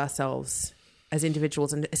assert ourselves as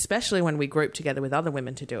individuals, and especially when we group together with other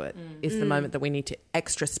women to do it, is the moment that we need to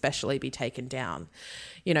extra specially be taken down.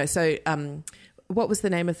 You know, so what was the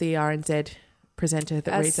name of the RNZ presenter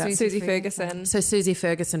that reads out? Susie Ferguson. So Susie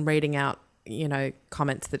Ferguson reading out, you know,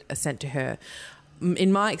 comments that are sent to her.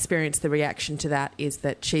 In my experience, the reaction to that is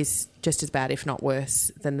that she's just as bad, if not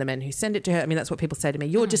worse, than the men who send it to her. I mean, that's what people say to me.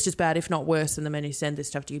 You're just as bad, if not worse, than the men who send this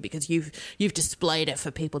stuff to you because you've displayed it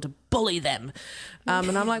for people to bully them.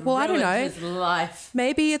 And I'm like, well, I don't know. Ruined his life.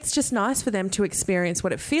 Maybe it's just nice for them to experience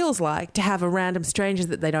what it feels like to have a random stranger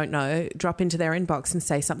that they don't know drop into their inbox and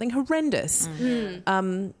say something horrendous.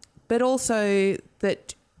 But also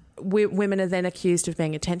that women are then accused of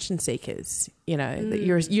being attention seekers. You know, that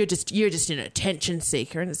you're just an attention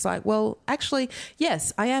seeker, and it's like, well, actually,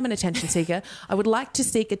 yes, I am an attention seeker. I would like to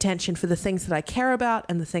seek attention for the things that I care about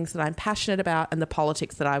and the things that I'm passionate about and the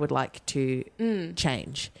politics that I would like to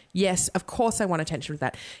change. Yes, of course I want attention for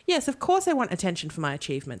that. Yes, of course I want attention for my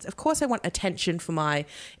achievements. Of course I want attention for my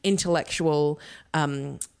intellectual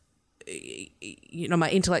my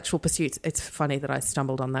intellectual pursuits. It's funny that I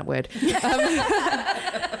stumbled on that word.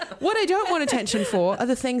 What I don't want attention for are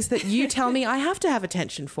the things that you tell me I have to have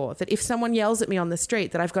attention for. That if someone yells at me on the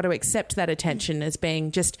street, that I've got to accept that attention as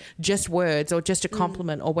being just words or just a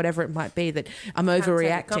compliment or whatever it might be, that I'm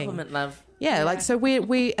overreacting. Compliment, love. Yeah, like, so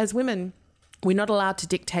we as women, we're not allowed to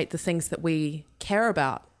dictate the things that we care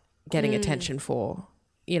about getting attention for,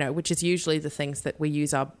 you know, which is usually the things that we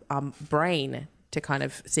use our brain to kind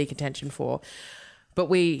of seek attention for. But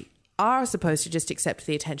we are supposed to just accept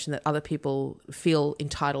the attention that other people feel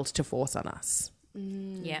entitled to force on us.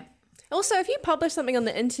 Yeah. Also, if you publish something on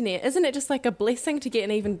the internet, isn't it just like a blessing to get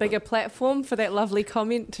an even bigger platform for that lovely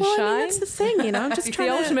comment to Well, shine? I mean, that's the thing, you know. I'm just It's trying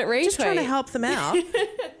the ultimate just trying to retweet. help them out.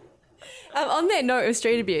 On that note of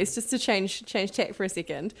street abuse, just to change tack for a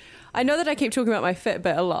second, I know that I keep talking about my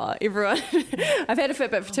Fitbit a lot. Everyone, I've had a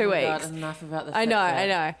Fitbit for 2 Oh my weeks. God, enough about the I know, Fitbit. I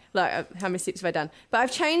know. Like, how many steps have I done? But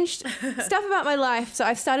I've changed stuff about my life, so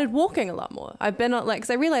I've started walking a lot more. I've been on, like,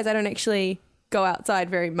 because I realize I don't actually go outside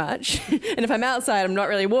very much, and if I'm outside, I'm not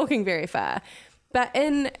really walking very far. But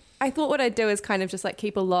I thought what I'd do is kind of just like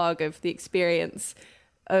keep a log of the experience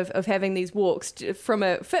of having these walks from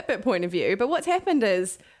a Fitbit point of view. But what's happened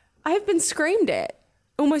is I have been screamed at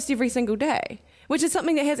almost every single day, which is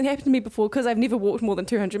something that hasn't happened to me before because I've never walked more than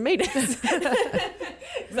 200 metres.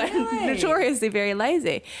 I'm notoriously very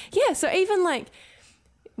lazy. Yeah, so even like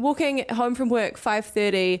walking home from work,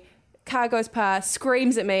 5:30, car goes past,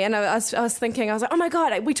 screams at me, and I was thinking, I was like, oh my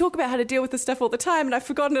God, we talk about how to deal with this stuff all the time, and I've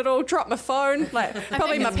forgotten it all, dropped my phone, like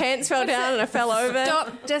probably my pants fell down and I fell over.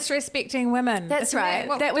 Stop disrespecting women. That's Isn't right.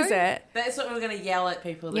 what That we was do? it. That's what we're going to yell at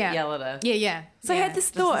people that yell at her. Yeah, yeah. So I had this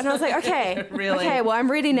thought, and I was like, okay, Really okay, well, I'm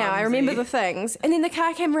ready now. I mumsy. remember the things. And then the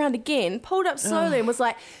car came around again, pulled up slowly, and was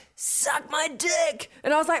like, suck my dick.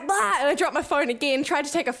 And I was like, blah. And I dropped my phone again, tried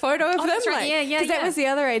to take a photo of them. that's right. Like, Yeah, yeah, 'cause that yeah. was the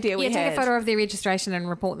other idea we Yeah, had. take a photo of their registration and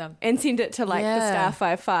report them. and send it to like the Yeah.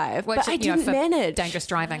 Star 55. Which, But I you know, didn't for manage. dangerous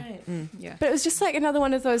driving. Yeah. But it was just like another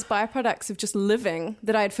one of those byproducts of just living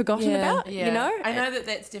that I had forgotten about, Yeah. you know? I know that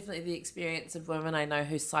that's definitely the experience of women I know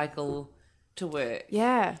who cycle to work.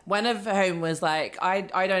 Yeah. One of whom was like, I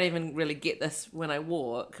don't even really get this when I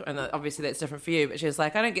walk. And obviously that's different for you. But she was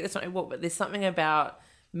like, I don't get this when I walk, but there's something about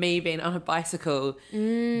me being on a bicycle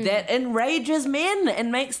that enrages men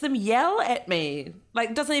and makes them yell at me.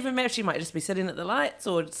 Like, doesn't even matter. She might just be sitting at the lights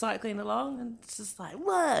or cycling along. And it's just like,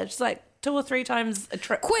 what? It's like 2 or 3 times a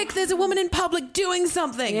trip. Quick, there's a woman in public doing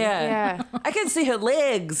something. Yeah. Yeah. I can see her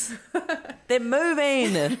legs. They're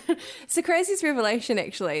moving. It's the craziest revelation,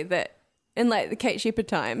 actually, that in like the Kate Shepherd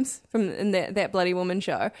times in that Bloody Woman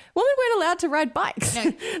show, women weren't allowed to ride bikes.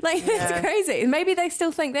 Like, that's crazy. Maybe they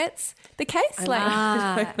still think that's the case.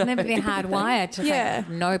 Like, Maybe they're hardwired to Yeah.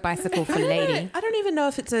 think no bicycle for lady. I don't even know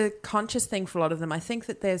if it's a conscious thing for a lot of them. I think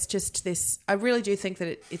that there's just this, I really do think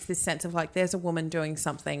that it's this sense of like, there's a woman doing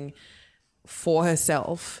something for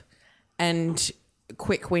herself and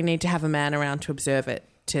quick, we need to have a man around to observe it,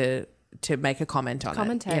 to make a comment on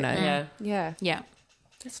Commentate. it. You know? Yeah. yeah. Yeah.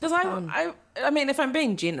 Because I mean, if I'm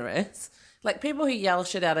being generous, like people who yell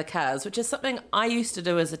shit out of cars, which is something I used to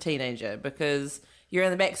do as a teenager because you're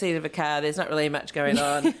in the backseat of a car, there's not really much going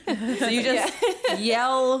on. So you just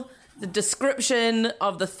yell the description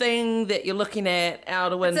of the thing that you're looking at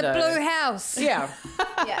out a window. It's a blue house. Yeah.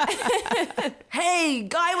 Hey,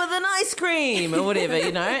 guy with an ice cream or whatever,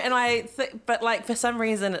 you know? And but like for some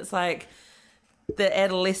reason it's like that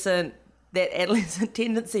adolescent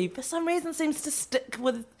tendency for some reason seems to stick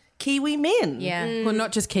with Kiwi men. Yeah. Well,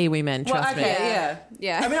 not just Kiwi men, trust me.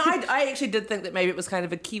 Yeah. I mean, I actually did think that maybe it was kind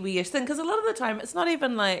of a Kiwi-ish thing because a lot of the time it's not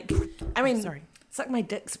even like, I mean, suck my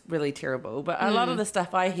dick's really terrible, but a lot of the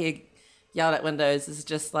stuff I hear yelled at windows is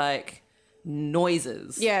just like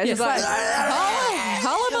noises. Yeah, it's just like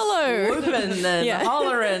hullabaloo, whooping and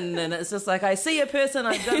hollering, and it's just like I see a person,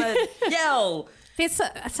 I'm gonna yell. There's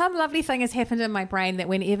some lovely thing has happened in my brain that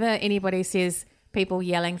whenever anybody says people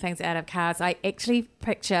yelling things out of cars, I actually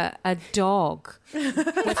picture a dog with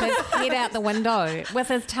his head out the window, with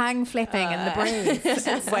his tongue flapping in the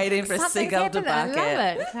breeze. Waiting for a seagull to bark at.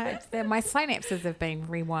 I love it. My synapses have been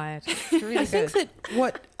rewired. It's really I think that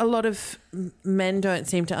what a lot of men don't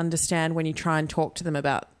seem to understand when you try and talk to them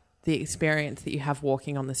about the experience that you have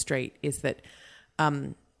walking on the street is that,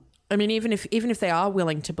 I mean, even if they are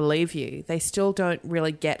willing to believe you, they still don't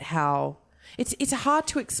really get how it's hard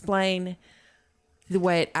to explain the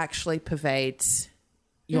way it actually pervades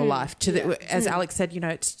your life. As Alex said, you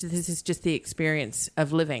know, this is just the experience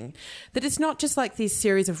of living. That it's not just like these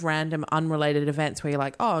series of random, unrelated events where you're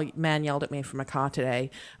like, oh, man yelled at me from a car today,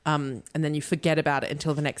 and then you forget about it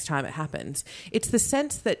until the next time it happens. It's the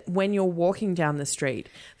sense that when you're walking down the street,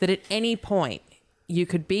 that at any point you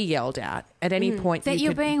could be yelled at any point that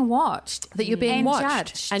you're being watched, that you're being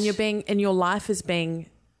watched, judged. and your life is being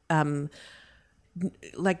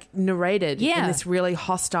like narrated in this really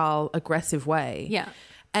hostile, aggressive way. Yeah.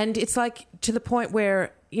 And it's like to the point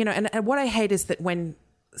where, you know, and what I hate is that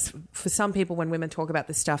for some people, when women talk about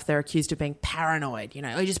this stuff, they're accused of being paranoid, you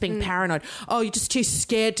know, you're just being paranoid. Oh, you're just too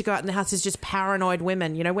scared to go out in the house. It's just paranoid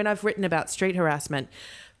women. You know, when I've written about street harassment,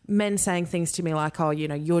 men saying things to me like, oh, you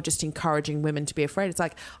know, you're just encouraging women to be afraid. It's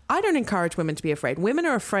like, I don't encourage women to be afraid. Women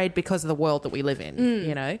are afraid because of the world that we live in,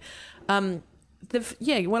 you know.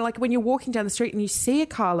 Like when you're walking down the street and you see a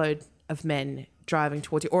carload of men driving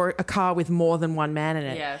towards you, or a car with more than one man in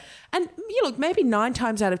it, and you look, maybe 9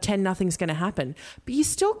 times out of 10 nothing's going to happen, but you're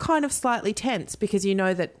still kind of slightly tense because you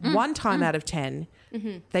know that one time out of 10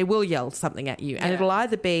 they will yell something at you, and it'll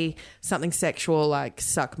either be something sexual like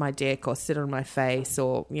suck my dick or sit on my face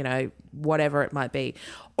or, you know, whatever it might be,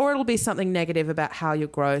 or it'll be something negative about how you're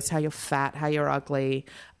gross, how you're fat, how you're ugly.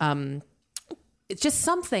 It's just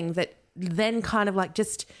something that then kind of like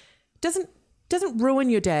just doesn't ruin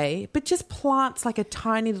your day, but just plants like a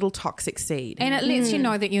tiny little toxic seed. And it lets you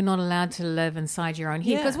know that you're not allowed to live inside your own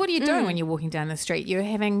head. Because what are you doing when you're walking down the street? You're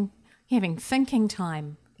having thinking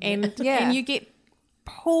time, and you get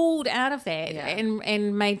pulled out of that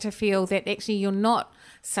and made to feel that actually you're not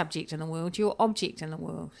subject in the world, you're object in the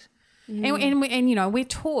world. And you know, we're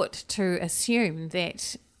taught to assume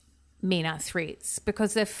that men are threats,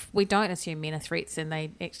 because if we don't assume men are threats and they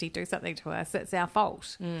actually do something to us, it's our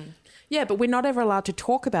fault. Yeah, but we're not ever allowed to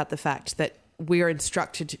talk about the fact that we're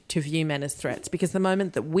instructed to view men as threats, because the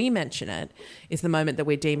moment that we mention it is the moment that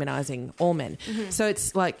we're demonizing all men. So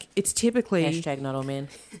it's like, it's typically #not all men.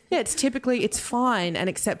 Yeah, it's fine and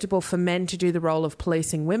acceptable for men to do the role of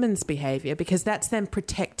policing women's behavior, because that's them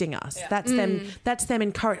protecting us. That's them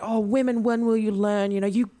encouraging, oh, women, when will you learn? You know,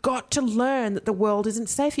 you got to learn that the world isn't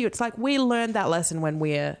safe for you. It's like we learned that lesson when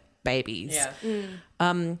we're babies.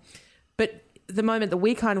 But the moment that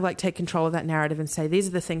we kind of like take control of that narrative and say, these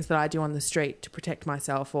are the things that I do on the street to protect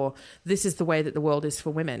myself, or this is the way that the world is for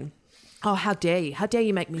women. Oh, how dare you? How dare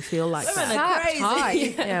you make me feel like Women that? are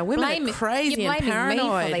crazy. Yeah, women are crazy you're and blaming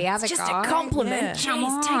paranoid. me for the other Just guy. a compliment. Yeah. Come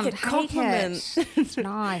Jeez, on, take a compliment. It's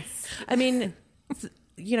nice. I mean,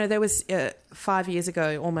 you know, there was 5 years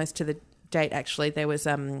ago, almost to the date actually, there was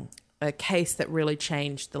a case that really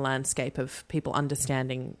changed the landscape of people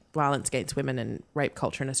understanding violence against women and rape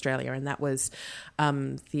culture in Australia, and that was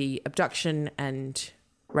the abduction and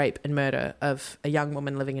rape and murder of a young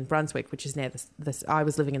woman living in Brunswick, which is near this. I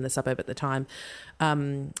was living in the suburb at the time,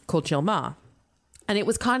 called Jill Maher. And it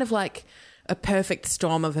was kind of like a perfect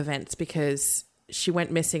storm of events, because she went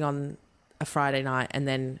missing on a Friday night and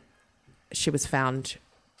then she was found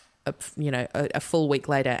a full week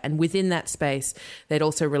later, and within that space they'd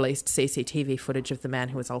also released CCTV footage of the man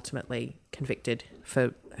who was ultimately convicted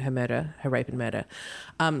for her rape and murder.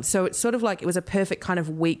 So it's sort of like it was a perfect kind of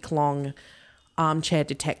week-long armchair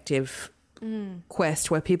detective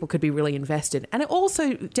quest where people could be really invested, and it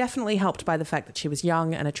also definitely helped by the fact that she was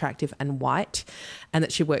young and attractive and white, and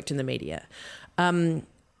that she worked in the media.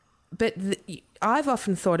 But I've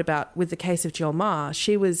often thought about, with the case of Jill Maher,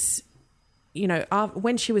 she was you know,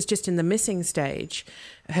 when she was just in the missing stage,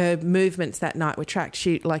 her movements that night were tracked.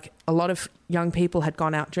 She, like a lot of young people, had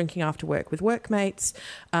gone out drinking after work with workmates,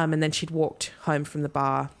 and then she'd walked home from the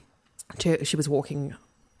bar. She was walking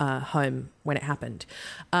home when it happened.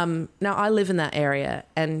 Now, I live in that area,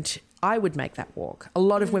 and I would make that walk. A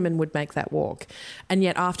lot of women would make that walk. And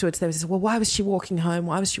yet afterwards they would say, well, why was she walking home?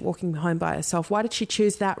 Why was she walking home by herself? Why did she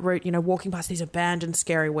choose that route, you know, walking past these abandoned,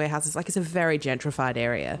 scary warehouses? Like, it's a very gentrified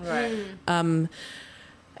area. Right.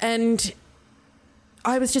 And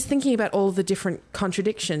I was just thinking about all the different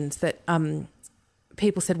contradictions that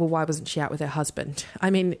people said, well, why wasn't she out with her husband? I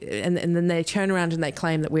mean, and then they turn around and they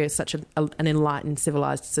claim that we're such an enlightened,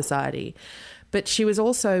 civilized society. But she was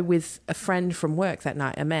also with a friend from work that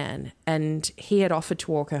night, a man, and he had offered to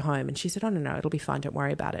walk her home. And she said, oh, no, it'll be fine. Don't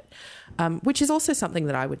worry about it. Which is also something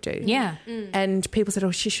that I would do. Yeah. And people said,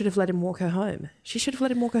 oh, she should have let him walk her home. She should have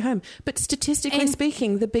let him walk her home. But statistically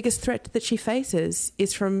speaking, the biggest threat that she faces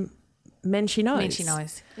is from men she knows. Men she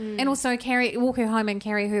knows. And also walk her home and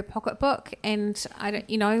carry her pocketbook. And I don't,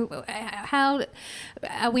 you know, how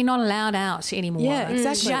are we not allowed out anymore? Yeah,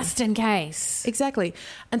 exactly. Just in case. Exactly.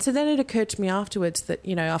 And so then it occurred to me afterwards that,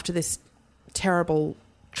 you know, after this terrible,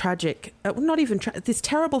 tragic, this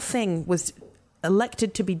terrible thing was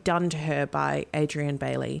elected to be done to her by Adrian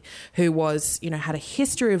Bailey, who was, you know, had a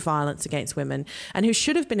history of violence against women and who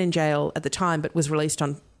should have been in jail at the time but was released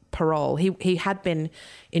on parole. He had been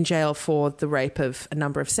in jail for the rape of a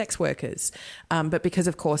number of sex workers, but because,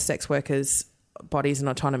 of course, sex workers' bodies and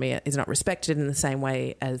autonomy is not respected in the same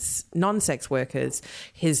way as non-sex workers,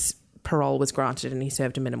 his parole was granted and he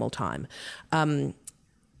served a minimal time.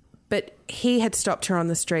 But he had stopped her on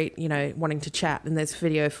the street, you know, wanting to chat, and there's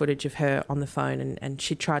video footage of her on the phone, and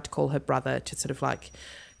she tried to call her brother to sort of like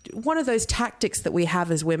one of those tactics that we have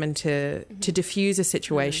as women to diffuse a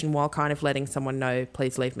situation while kind of letting someone know,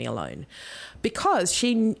 please leave me alone. Because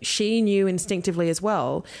she knew instinctively as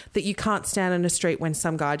well that you can't stand in a street when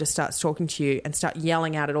some guy just starts talking to you and start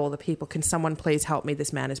yelling out at all the people, can someone please help me?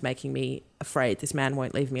 This man is making me afraid. This man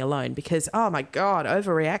won't leave me alone. Because, oh my God,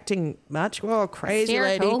 overreacting much? Oh, crazy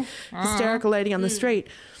lady, hysterical lady on the street.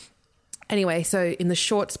 Anyway, so in the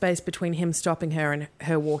short space between him stopping her and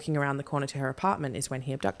her walking around the corner to her apartment is when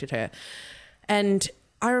he abducted her. And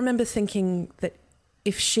I remember thinking that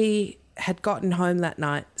if she had gotten home that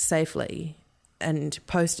night safely and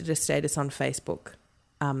posted a status on Facebook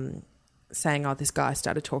saying, oh, this guy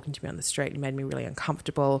started talking to me on the street and made me really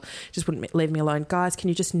uncomfortable, just wouldn't leave me alone. Guys, can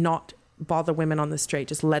you just not bother women on the street?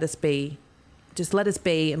 Just let us be. Just let us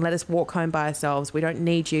be and let us walk home by ourselves. We don't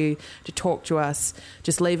need you to talk to us.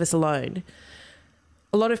 Just leave us alone.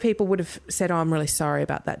 A lot of people would have said, oh, I'm really sorry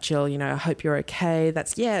about that, Jill. You know, I hope you're okay.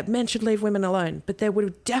 Men should leave women alone. But there would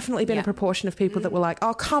have definitely been a proportion of people that were like,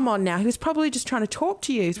 oh, come on now. He was probably just trying to talk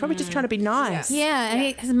to you. He was probably just trying to be nice. Yeah,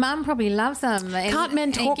 and his mum probably loves him. Can't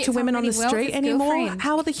men talk to women on the street anymore?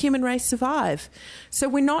 How will the human race survive? So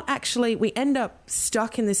we end up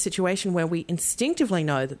stuck in this situation where we instinctively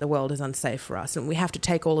know that the world is unsafe for us and we have to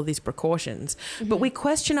take all of these precautions. But we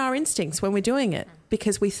question our instincts when we're doing it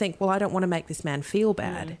because we think, well, I don't want to make this man feel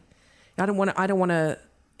bad. I don't want to,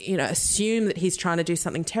 you know, assume that he's trying to do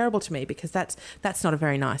something terrible to me because that's not a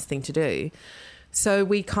very nice thing to do. So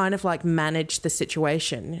we kind of like manage the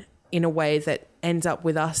situation in a way that ends up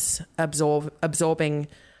with us absorbing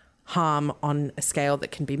harm on a scale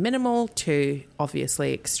that can be minimal to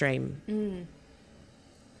obviously extreme.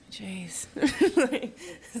 Jeez.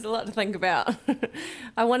 There's a lot to think about.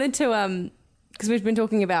 I wanted to, because we've been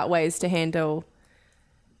talking about ways to handle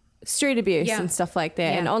street abuse and stuff like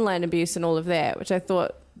that and online abuse and all of that, which I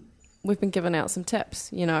thought we've been giving out some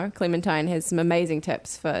tips. You know, Clementine has some amazing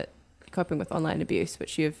tips for coping with online abuse,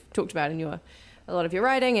 which you've talked about in a lot of your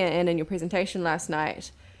writing and in your presentation last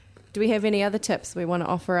night. Do we have any other tips we want to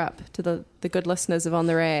offer up to the good listeners of On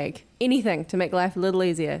the Rag? Anything to make life a little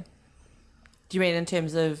easier? Do you mean in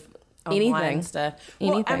terms of online Anything. stuff?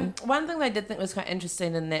 Anything. Well, one thing I did think was quite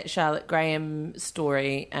interesting in that Charlotte Graham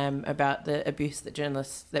story about the abuse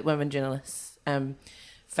that women journalists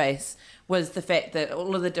face was the fact that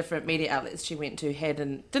all of the different media outlets she went to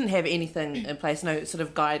didn't have anything in place, no sort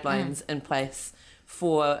of guidelines in place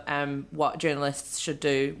for what journalists should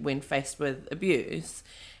do when faced with abuse.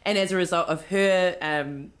 And as a result of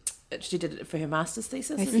her, she did it for her master's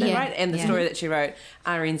thesis, isn't that right? And the story that she wrote,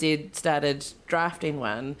 RNZ started drafting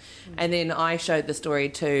one. And then I showed the story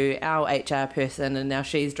to our HR person, and now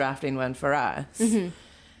she's drafting one for us.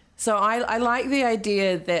 So I like the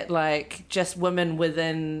idea that, like, just women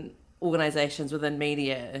within organisations, within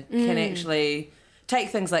media, can actually take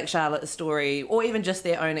things like Charlotte's story or even just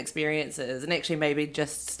their own experiences and actually maybe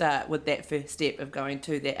just start with that first step of going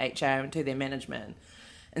to their HR and to their management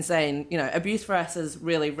and saying, you know, abuse for us is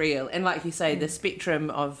really real. And like you say, the spectrum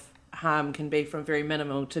of harm can be from very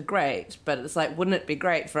minimal to great, but it's like, wouldn't it be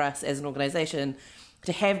great for us as an organisation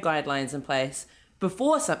to have guidelines in place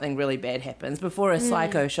before something really bad happens, before a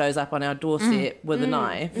psycho shows up on our doorstep with a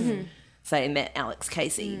knife, saying that Alex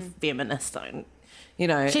Casey, feminist, don't, you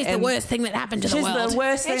know. She's the worst thing that happened to the world. She's the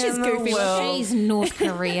worst thing in the world. She's North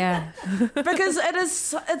Korea. Because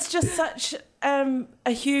it's just such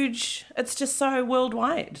a huge, it's just so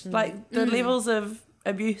worldwide. Like the levels of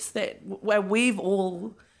abuse where we've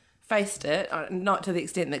all faced it, not to the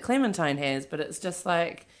extent that Clementine has, but it's just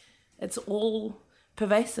like, it's all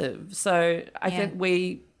pervasive. So I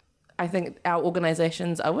think our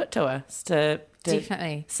organisations owe it to us to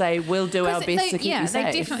definitely say we'll do our best to keep you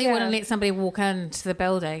safe. They definitely wouldn't let somebody walk into the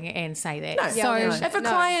building and say that. No. So if a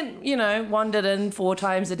client, you know, wandered in 4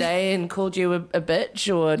 times a day and called you a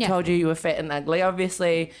bitch or told you were fat and ugly,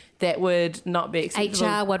 obviously that would not be acceptable.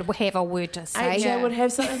 HR would have a word to say. HR would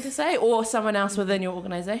have something to say, or someone else within your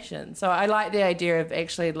organisation. So I like the idea of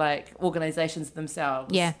actually like organisations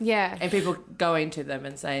themselves. Yeah. And people going to them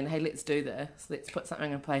and saying, hey, let's do this. Let's put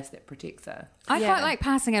something in place that protects us. I quite like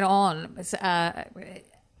passing it on.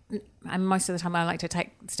 And most of the time I like to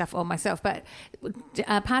take stuff on myself, but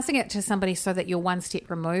passing it to somebody so that you're one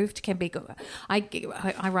step removed can be good.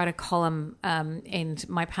 I write a column and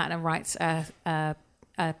my partner writes a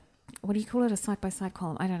what do you call it? A side-by-side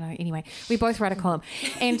column? I don't know. Anyway, we both write a column,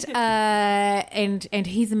 and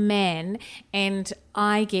he's a man, and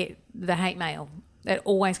I get the hate mail. It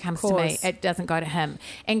always comes to me. It doesn't go to him.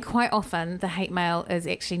 And quite often the hate mail is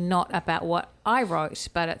actually not about what I wrote,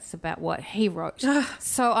 but it's about what he wrote.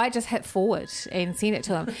 So I just hit forward and send it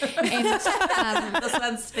to him. And this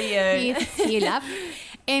one's for you. Yes, you love.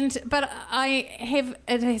 But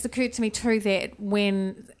it has occurred to me too that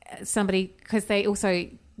when somebody, because they also,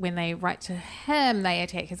 when they write to him, they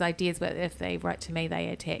attack his ideas, but if they write to me, they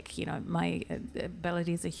attack, you know, my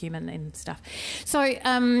ability as a human and stuff. So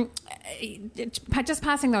just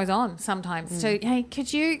passing those on sometimes to, hey,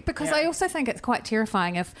 could you, because I also think it's quite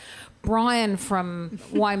terrifying if Brian from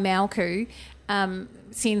Waimalku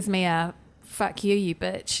sends me a fuck you, you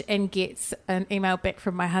bitch, and gets an email back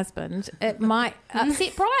from my husband, it might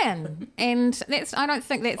upset Brian. And that's, I don't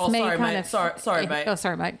think that's me sorry, kind mate. of... Sorry, mate. Oh,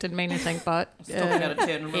 sorry, mate. Didn't mean anything, but... Still out of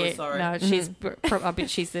 10. I'm really sorry. No, I bet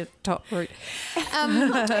she's the top root.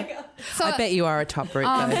 So, I bet you are a top root,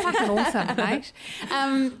 oh, though. fucking awesome, mate.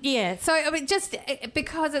 Yeah, so I mean, just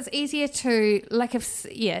because it's easier to, like, it's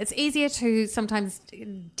easier to sometimes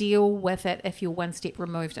deal with it if you're one step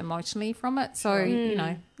removed emotionally from it. So, you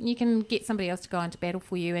know, you can get somebody else to go into battle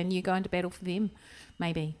for you and you go into battle for them,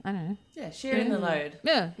 maybe. I don't know. Yeah, sharing the load.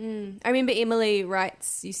 Yeah. I remember Emily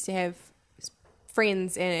Wrights used to have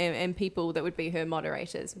friends and people that would be her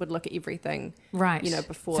moderators would look at everything, right? You know,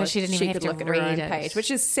 before so she didn't even have could to look at her own read page, which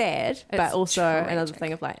is sad, but also another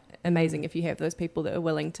thing of like amazing if you have those people that are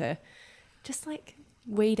willing to just like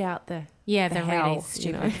weed out the hell, you really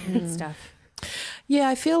stupid know? stuff. Yeah,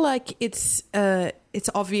 I feel like it's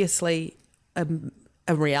obviously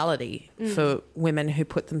a reality for women who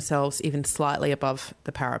put themselves even slightly above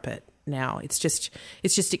the parapet now. It's just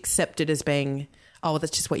accepted as being, oh,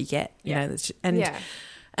 that's just what you get, you know.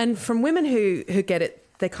 And from women who get it,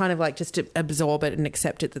 they kind of like just absorb it and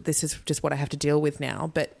accept it, that this is just what I have to deal with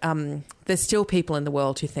now. But there's still people in the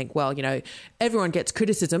world who think, well, you know, everyone gets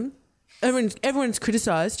criticism. Everyone's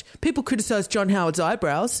criticised. People criticise John Howard's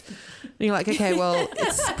eyebrows. And you're like, okay, well,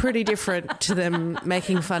 it's pretty different to them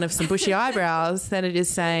making fun of some bushy eyebrows than it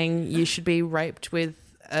is saying you should be raped with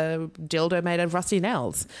a dildo made of rusty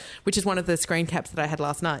nails, which is one of the screen caps that I had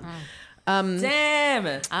last night.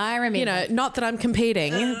 Damn. I remember. You know, not that I'm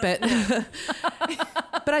competing, but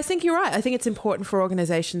but I think you're right. I think it's important for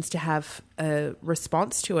organisations to have a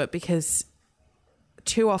response to it, because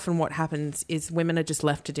too often what happens is women are just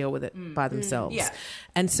left to deal with it by themselves.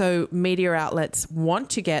 And so media outlets want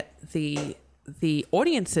to get the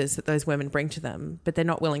audiences that those women bring to them, but they're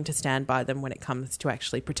not willing to stand by them when it comes to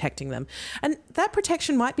actually protecting them. And that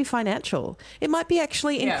protection might be financial. It might be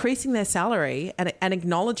actually increasing their salary and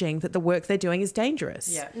acknowledging that the work they're doing is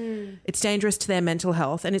dangerous. It's dangerous to their mental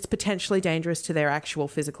health, and it's potentially dangerous to their actual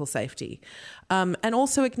physical safety. And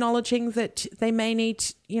also acknowledging that they may need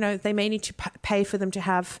to pay for them to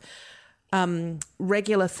have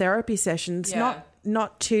regular therapy sessions,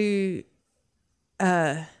 not to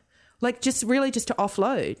like just to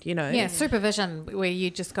offload, you know. Yeah, supervision where you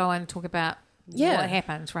just go and talk about what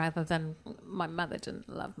happened rather than my mother didn't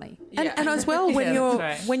love me. And as well,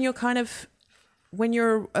 when you're kind of when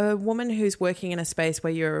you're a woman who's working in a space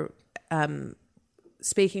where you're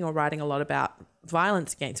speaking or writing a lot about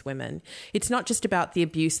violence against women, it's not just about the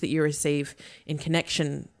abuse that you receive in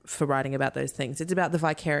connection for writing about those things. It's about the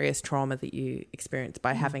vicarious trauma that you experience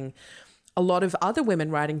by having a lot of other women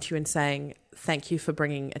writing to you and saying, thank you for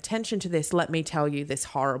bringing attention to this. Let me tell you this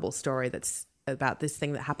horrible story that's about this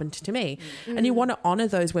thing that happened to me. And you want to honour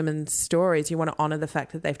those women's stories. You want to honour the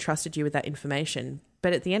fact that they've trusted you with that information.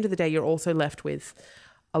 But at the end of the day, you're also left with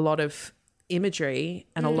a lot of imagery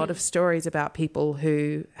and a lot of stories about people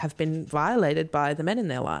who have been violated by the men in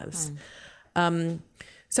their lives.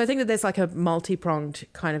 So I think that there's like a multi-pronged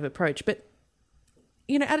kind of approach. But,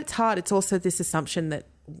 you know, at its heart, it's also this assumption that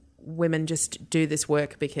women just do this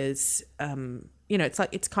work because, you know,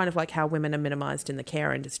 it's kind of like how women are minimised in the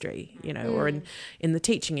care industry, you know, or in the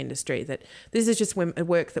teaching industry, that this is just a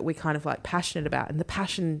work that we kind of like passionate about, and the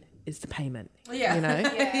passion is the payment, you know?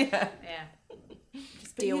 Yeah.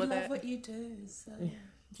 Just deal you with love it. what you do. So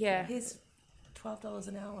Yeah. here's $12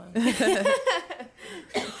 an hour.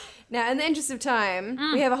 Now, in the interest of time,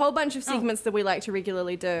 we have a whole bunch of segments that we like to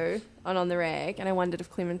regularly do on the Rag, and I wondered if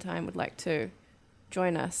Clementine would like to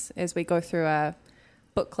join us as we go through our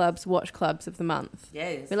book clubs, watch clubs of the month.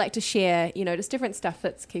 Yes. We like to share, you know, just different stuff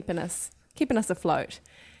that's keeping us afloat.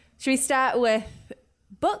 Should we start with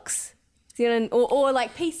books, or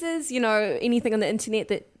like pieces, you know, anything on the internet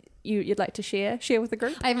that you'd like to share with the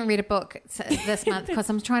group? I haven't read a book this month because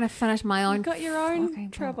I'm trying to finish my own. You've got your own fucking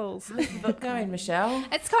book. troubles. How's the book going, Michelle?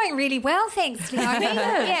 It's going really well, thanks, Leonie.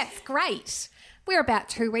 Yeah, it's great. We're about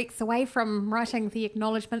 2 weeks away from writing the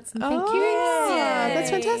acknowledgements and thank yous. Yeah, that's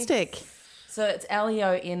fantastic. So it's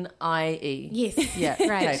Leonie. Yes. Yeah.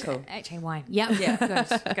 Great. Okay, cool. H-A-Y. Yep.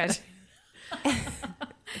 Yeah. Good.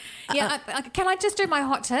 Yeah, can I just do my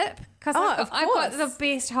hot tip? Because of I've got course. the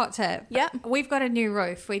best hot tip. Yep. We've got a new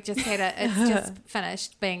roof. We just had it's just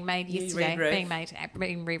finished being made yesterday, re-roof.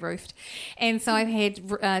 being re-roofed. And so I've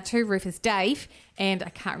had 2 roofers, Dave, and I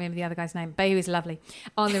can't remember the other guy's name, but he was lovely,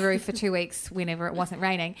 on the roof for 2 weeks whenever it wasn't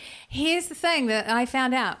raining. Here's the thing that I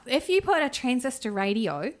found out. If you put a transistor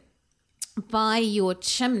radio by your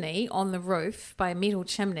chimney on the roof, by a metal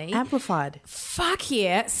chimney, Amplified. fuck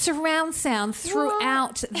yeah, surround sound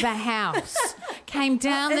throughout the house. Came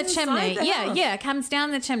down the Inside chimney. the house? Yeah, comes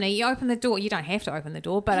down the chimney. You open the door. You don't have to open the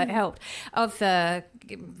door, but it helped. Of the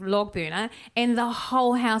log burner, and the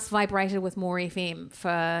whole house vibrated with More FM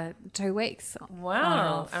for 2 weeks.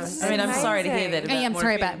 Wow. Oh, I mean, I'm sorry to hear that. Yeah, I'm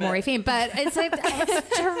sorry about More FM, but it's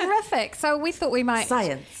terrific. So we thought we might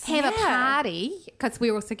Science. have a party, because we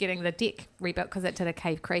were also getting the deck rebuilt because it did a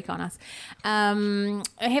cave creak on us.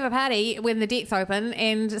 Have a party when the deck's open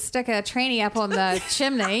and stick a tranny up on the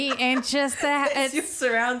chimney and just It's your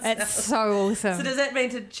surround sound. it's so awesome. So does that mean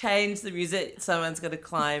to change the music, someone's got to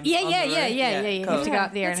climb? Yeah. on the roof? You Cool. have to go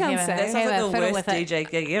up there That and sounds have safe. a That sounds like the fiddle worst with it. DJ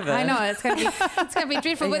gig ever. I know it's gonna be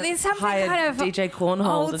dreadful, but there's something Hired kind of DJ Cornhole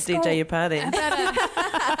old to school DJ your party.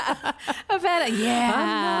 about it. Yeah,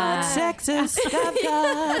 I'm not sexist. I've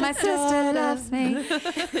got my sister loves me.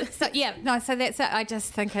 So that's it. I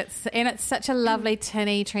just think it's such a lovely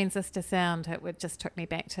tinny transistor sound. It just took me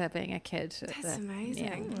back to being a kid. That's amazing.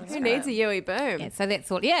 Yeah. Who needs a Yui boom? Yeah, so that's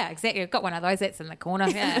all. Yeah, exactly. I've got one of those. That's in the corner.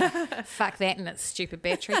 Yeah. Fuck that and its stupid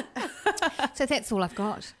battery. So that's all I've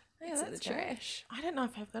got. Yeah, It's in that's the great. trash. I don't know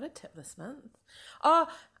if I've got a tip this month. Oh,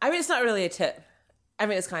 I mean, it's not really a tip. I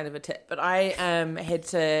mean, it's kind of a tip, but I had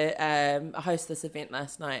to host this event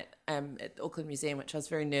last night at the Auckland Museum, which I was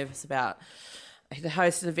very nervous about. I had to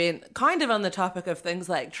host an event kind of on the topic of things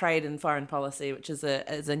like trade and foreign policy, which is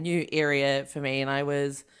a new area for me, and I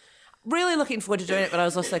was really looking forward to doing it, but I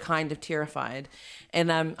was also kind of terrified.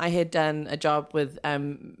 And I had done a job with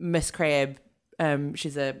Miss Crab.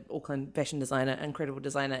 She's a Auckland fashion designer, incredible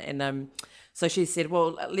designer, and so she said,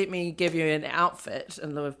 well, let me give you an outfit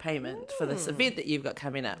in lieu of payment for this event that you've got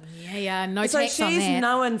coming up. Yeah. No So tax on she's that.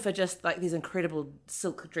 known for just like these incredible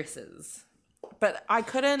silk dresses, but I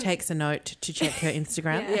couldn't takes a note to check her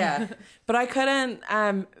Instagram. yeah, but I couldn't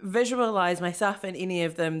visualize myself in any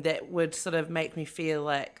of them that would sort of make me feel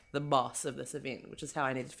like the boss of this event, which is how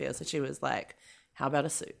I needed to feel. So she was like, how about a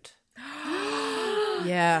suit?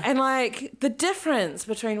 Yeah. And like the difference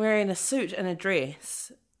between wearing a suit and a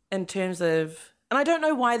dress in terms of, and I don't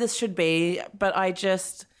know why this should be, but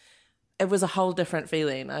it was a whole different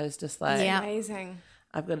feeling. I was just like, Yeah. Amazing.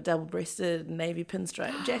 I've got a double-breasted navy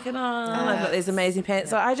pinstripe jacket on. I've got these amazing pants.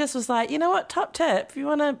 So I just was like, you know what? Top tip, if you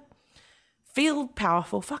want to feel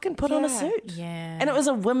powerful, fucking put on a suit. Yeah. And it was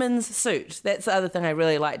a women's suit. That's the other thing I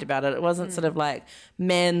really liked about it. It wasn't sort of like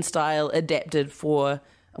man style adapted for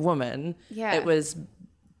a woman. Yeah. It was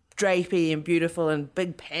drapey and beautiful and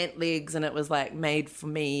big pant legs, and it was like made for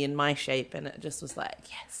me in my shape, and it just was like,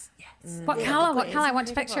 yes. What colour? What colour? I want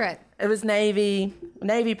to picture it. It was navy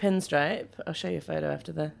pinstripe. I'll show you a photo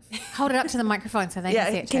after this. Hold it up to the microphone so they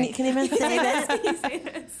can see it too. Can you even see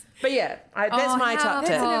that? But yeah, that's my top That's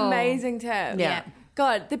tip. an amazing tip. Yeah.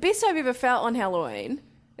 God, the best I've ever felt on Halloween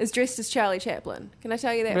is dressed as Charlie Chaplin. Can I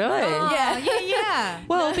tell you that? Really? Yeah.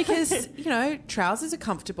 Well, because, trousers are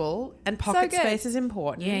comfortable and pocket good. space is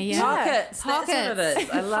important. Yeah. Pockets. That's what it is.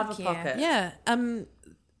 I love a yeah. pocket. Yeah.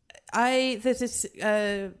 There's this.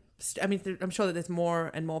 I'm sure that there's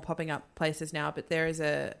more and more popping up places now, but there is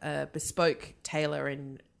a bespoke tailor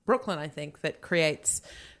in Brooklyn, I think, that creates.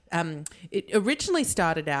 It originally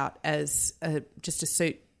started out as just a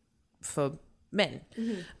suit for men,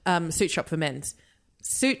 suit shop for men.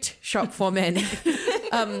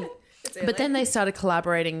 But then they started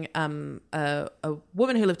collaborating. A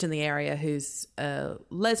woman who lived in the area who's a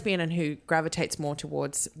lesbian and who gravitates more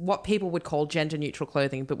towards what people would call gender neutral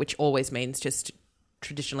clothing, but which always means just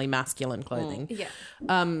traditionally masculine clothing.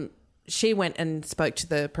 She went and spoke to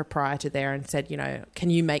the proprietor there and said, can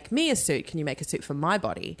you make me a suit? Can you make a suit for my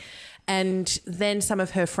body? And then some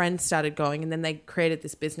of her friends started going, and then they created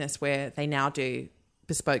this business where they now do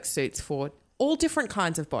bespoke suits for all different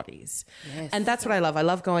kinds of bodies. Yes. And that's what I love. I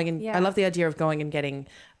love going and I love the idea of going and getting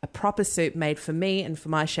a proper suit made for me and for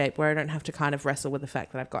my shape, where I don't have to kind of wrestle with the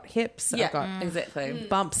fact that I've got hips, I've got exactly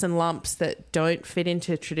bumps and lumps that don't fit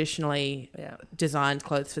into traditionally designed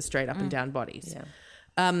clothes for straight up and down bodies.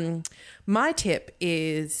 My tip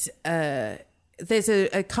is there's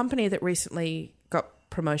a company that recently got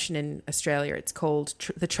promotion in Australia. It's called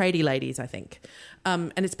the Tradie Ladies, I think.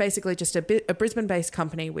 And it's basically just a Brisbane-based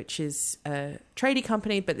company, which is a tradie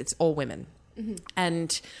company, but it's all women.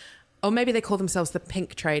 And, or maybe they call themselves the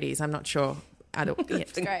Pink Tradies. I'm not sure.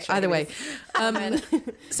 Either way.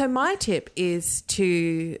 So my tip is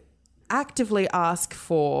to actively ask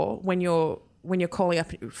for, when you're calling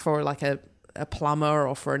up for like a plumber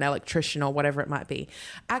or for an electrician or whatever it might be,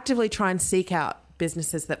 actively try and seek out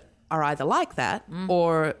businesses that are either like that,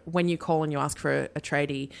 or when you call and you ask for a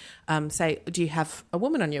tradie, say, do you have a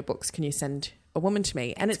woman on your books? Can you send a woman to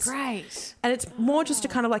me? And it's great. And it's more just to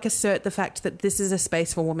kind of like assert the fact that this is a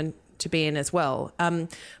space for women to be in as well.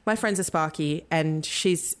 My friend's a Sparky, and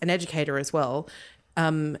she's an educator as well.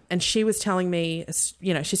 And she was telling me,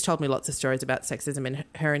 she's told me lots of stories about sexism in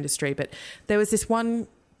her industry, but there was this one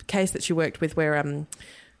case that she worked with where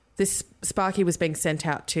this Sparky was being sent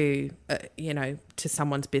out to, to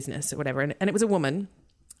someone's business or whatever. And it was a woman.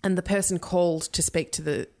 And the person called to speak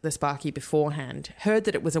to the Sparky beforehand, heard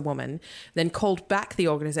that it was a woman, then called back the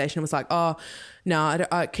organisation and was like, oh, no,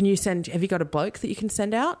 have you got a bloke that you can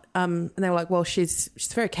send out? And they were like, well, she's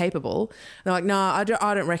very capable. And they're like, no, I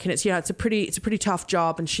don't reckon it's a pretty tough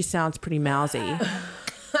job, and she sounds pretty mousy.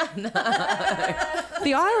 No.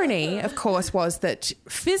 The irony, of course, was that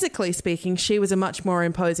physically speaking, she was a much more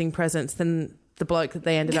imposing presence than the bloke that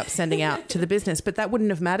they ended up sending out to the business. But that wouldn't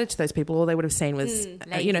have mattered to those people. All they would have seen was,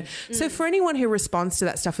 So for anyone who responds to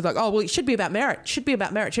that stuff with like, oh, well, it should be about merit, should be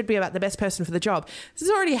about the best person for the job. This is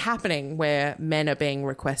already happening where men are being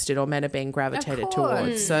requested or men are being gravitated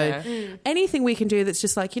towards. So anything we can do that's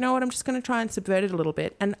just like, you know what, I'm just going to try and subvert it a little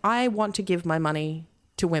bit. And I want to give my money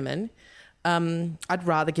to women. I'd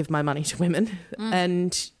rather give my money to women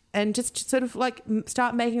and just sort of like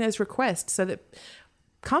start making those requests so that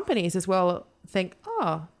companies as well think,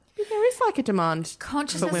 oh, there is like a demand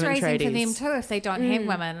consciousness for women raising tradies. for them too if they don't have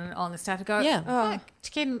women on the staff to go,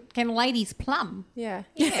 can ladies plumb? Yeah.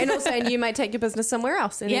 And also, and you might take your business somewhere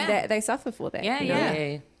else, and they suffer for that.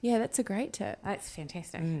 Yeah, that's a great tip. That's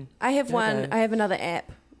fantastic. I have another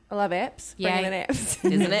app. I love apps. Bringing in apps.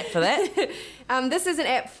 There's an app for that. This is an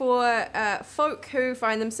app for folk who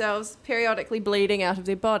find themselves periodically bleeding out of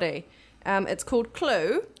their body. It's called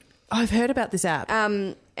Clue. I've heard about this app.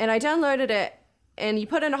 And I downloaded it, and you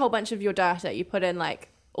put in a whole bunch of your data. You put in like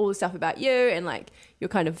all the stuff about you and like your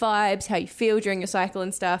kind of vibes, how you feel during your cycle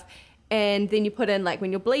and stuff. And then you put in like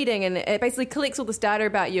when you're bleeding, and it basically collects all this data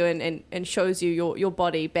about you and shows you your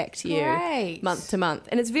body back to you month to month.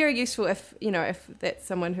 And it's very useful if that's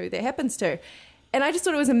someone who that happens to. And I just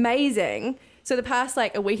thought it was amazing. So the past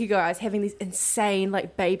like a week ago, I was having these insane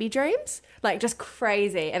like baby dreams, like just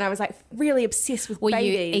crazy. And I was like really obsessed with babies. Were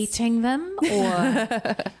you eating them or?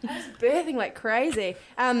 I was birthing like crazy.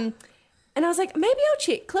 And I was like, maybe I'll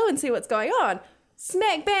check Clue and see what's going on.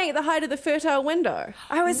 Smack bang at the height of the fertile window.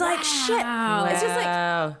 I was like, shit. It's just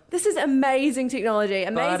like, this is amazing technology,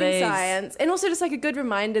 amazing science, and also just like a good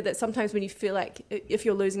reminder that sometimes when you feel like if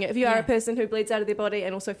you're losing it, if you are a person who bleeds out of their body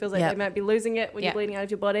and also feels like they might be losing it when you're bleeding out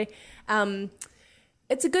of your body,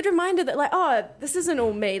 it's a good reminder that, like, oh, this isn't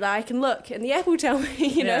all me. Like, I can look and the app will tell me,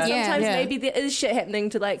 you know, Yeah. sometimes Yeah. maybe there is shit happening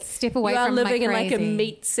to, like, Step away you are from living in, like, a crazy.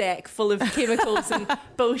 meat sack full of chemicals and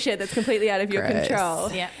bullshit that's completely out of your Gross.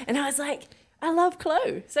 control. Yeah. And I was like, I love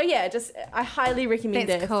Clue. So, yeah, I highly recommend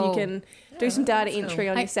That's it cool. if you can do some data entry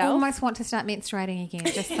on I yourself. almost want to start menstruating again,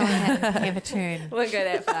 just so I have a turn. Won't go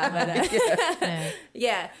that far, but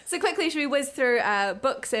yeah. So quickly, should we whiz through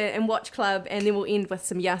books and watch club, and then we'll end with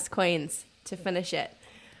some Yes Queens to finish it.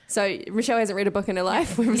 So Rochelle hasn't read a book in her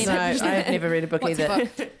life. We've No, established I've that. never read a book What's either. the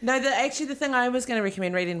book? No, the thing I was going to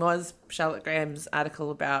recommend reading was Charlotte Graham's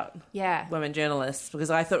article about Yeah. women journalists, because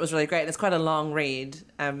I thought it was really great. It's quite a long read,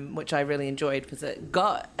 which I really enjoyed because it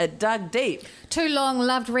dug deep. Too long,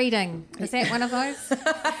 loved reading. Is that one of those?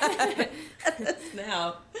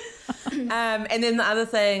 Now. And then the other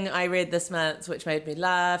thing I read this month, which made me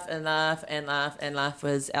laugh and laugh and laugh and laugh,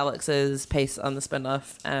 was Alex's piece on the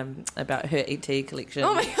spin-off about her ET collection.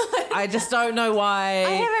 Oh my God. I just don't know why.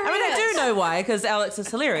 I do know why, because Alex is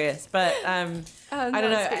hilarious, but I don't not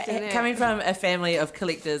know. expecting that. Coming from a family of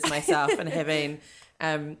collectors myself and having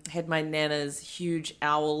had my nana's huge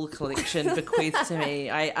owl collection bequeathed to me,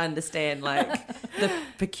 I understand like the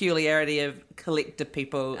peculiarity of collector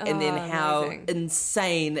people, and then how amazing.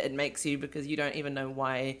 insane it makes you because you don't even know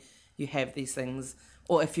why you have these things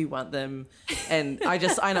or if you want them. And I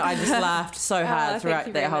just laughed so hard thank throughout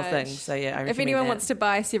you that very whole much. thing. So yeah, I If recommend anyone that. wants to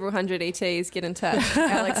buy several hundred ETs, get in touch.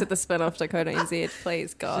 Alex at the spinoff.co.nz,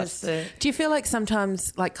 please, God. Just, Do you feel like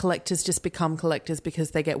sometimes like collectors just become collectors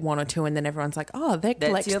because they get one or two and then everyone's like, oh, they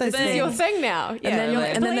collect your those thing. It's things. your thing now. Yeah.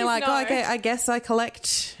 And then they're Please like, no. oh, okay, I guess I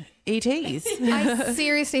collect ETs. I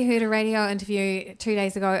seriously heard a radio interview 2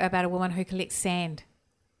 days ago about a woman who collects sand.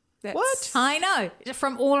 That's- I know,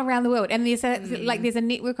 from all around the world, and there's a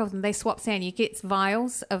network of them. They swap sand. You get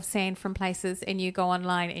vials of sand from places, and you go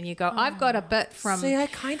online and you go, I've got a bit from. See, I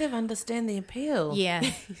kind of understand the appeal. Yeah,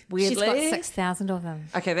 Weirdly. she's got 6,000 of them.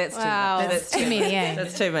 Okay, that's Wow. too much. That's Too many, yeah.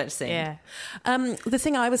 That's too much sand. Yeah. The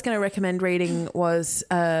thing I was going to recommend reading was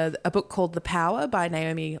a book called The Power by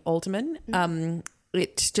Naomi Alderman.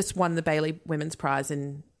 It just won the Bailey Women's Prize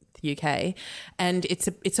in the UK, and it's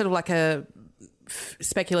sort of like a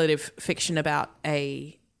speculative fiction about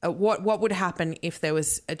what would happen if there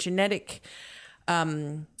was a genetic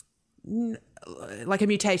like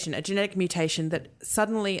a genetic mutation that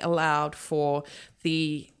suddenly allowed for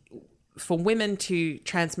women to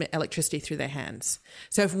transmit electricity through their hands.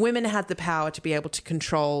 So if women had the power to be able to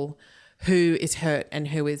control who is hurt and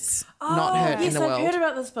who is not hurt yes, in the world. I've heard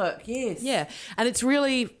about this book. Yes. Yeah, and it's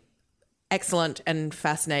really excellent and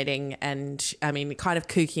fascinating, and I mean, kind of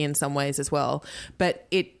kooky in some ways as well. But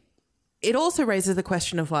it also raises the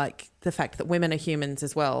question of like the fact that women are humans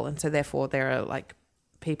as well, and so therefore there are like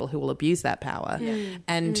people who will abuse that power.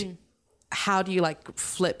 And how do you like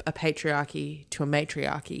flip a patriarchy to a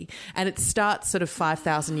matriarchy? And it starts sort of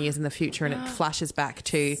 5,000 years in the future, and it flashes back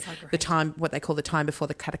to the time, what they call the time before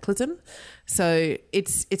the cataclysm. So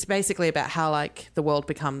it's basically about how like the world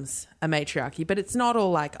becomes a matriarchy, but it's not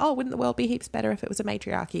all like, oh, wouldn't the world be heaps better if it was a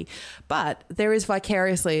matriarchy? But there is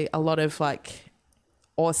vicariously a lot of like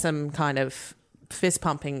awesome kind of fist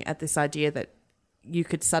pumping at this idea that you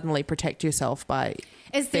could suddenly protect yourself by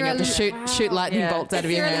Is being there able to shoot lightning bolts out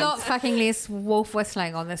of your Is there a hands. lot fucking less wolf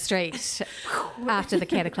whistling on the street after the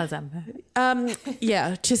cataclysm?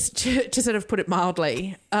 Yeah, just to sort of put it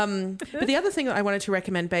mildly. But the other thing that I wanted to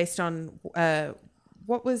recommend based on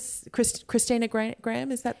what was Christina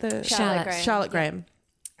Graham? Is that the Charlotte Graham.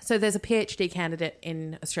 So there's a PhD candidate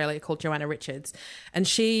in Australia called Joanna Richards, and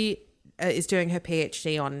she is doing her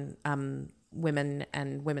PhD on women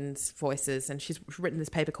and women's voices, and she's written this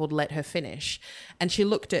paper called Let Her Finish, and she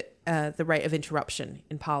looked at the rate of interruption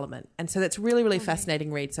in Parliament, and so that's really, really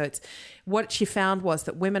fascinating read. So it's what she found was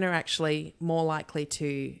that women are actually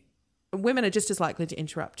women are just as likely to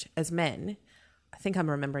interrupt as men. I think I'm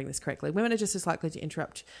remembering this correctly. Women are just as likely to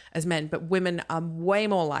interrupt as men, but women are way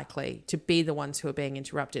more likely to be the ones who are being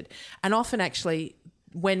interrupted. And often actually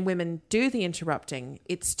when women do the interrupting,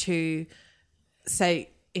 it's to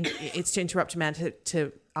interrupt a man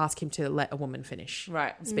to ask him to let a woman finish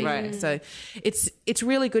speaking. Right. So it's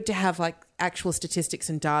really good to have like actual statistics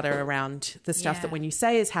and data around the stuff that when you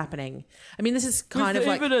say is happening. I mean, this is kind of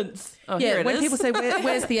like evidence. Oh, here it when is. people say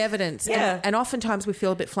where's the evidence, Yeah. and oftentimes we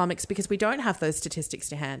feel a bit flummoxed because we don't have those statistics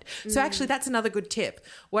to hand. So actually that's another good tip.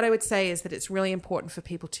 What I would say is that it's really important for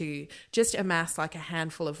people to just amass like a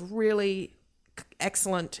handful of really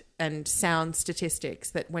excellent and sound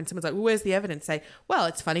statistics that when someone's like, well, where's the evidence? Say, well,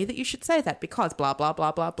 it's funny that you should say that because blah, blah,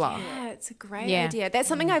 blah, blah, blah. Yeah, it's a great Yeah. idea. That's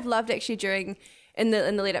something I've loved actually during in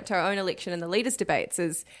the lead up to our own election and the leaders' debates.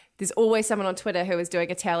 Is there's always someone on Twitter who is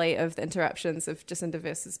doing a tally of the interruptions of Jacinda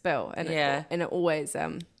versus Bill, and it always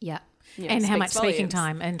Yeah. you know, And how speaks much speaking volumes.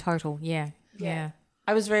 time in total. Yeah.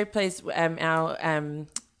 I was very pleased our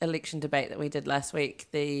election debate that we did last week.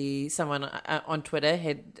 Someone on Twitter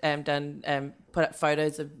had put up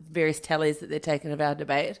photos of various tallies that they're taken of our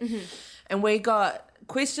debate, and we got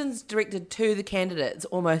questions directed to the candidates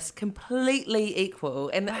almost completely equal,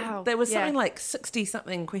 and Wow. there was something Yeah. like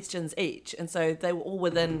 60-something questions each, and so they were all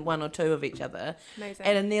within one or two of each other. Amazing.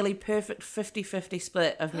 And a nearly perfect 50-50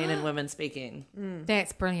 split of men and women speaking.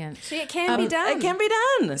 That's brilliant. See, it can be done. It can be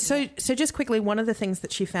done. So just quickly, one of the things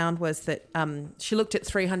that she found was that she looked at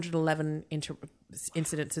 311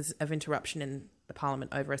 incidences of interruption in the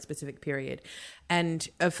Parliament over a specific period. And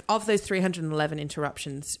of those 311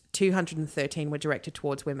 interruptions, 213 were directed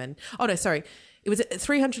towards women. Oh, no, sorry. It was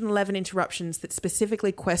 311 interruptions that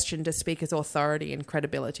specifically questioned a speaker's authority and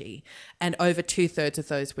credibility, and over 2/3 of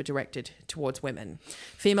those were directed towards women.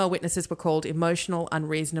 Female witnesses were called emotional,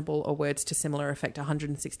 unreasonable, or words to similar effect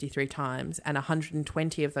 163 times, and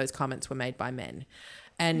 120 of those comments were made by men.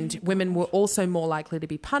 And women were also more likely to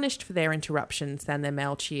be punished for their interruptions than their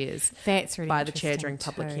male cheers That's really by the chair interesting during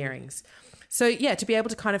public too. hearings. So, yeah, to be able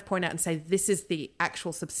to kind of point out and say this is the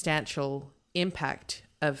actual substantial impact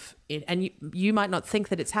of it. And you might not think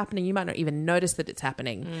that it's happening. You might not even notice that it's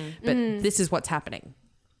happening. But this is what's happening.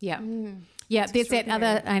 Yeah. Yeah, there's that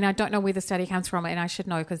other, and I don't know where the study comes from, and I should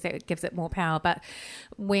know because that gives it more power. But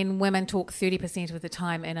when women talk 30% of the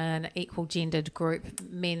time in an equal gendered group,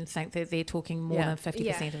 men think that they're talking more than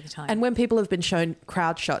 50% of the time. And when people have been shown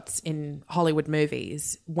crowd shots in Hollywood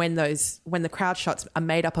movies, when the crowd shots are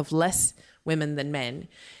made up of less women than men,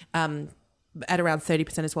 at around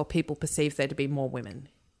 30% as well, people perceive there to be more women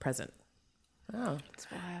present. Oh,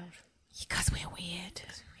 It's wild. Because we're weird.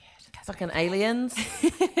 fucking aliens.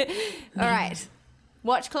 All right.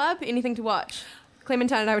 Watch Club? Anything to watch?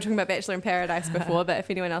 Clementine and I were talking about Bachelor in Paradise before, but if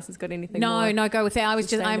anyone else has got anything more. No, go with that. I'm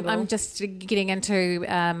sustainable. just getting into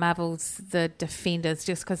Marvel's The Defenders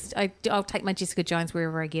just because I'll take my Jessica Jones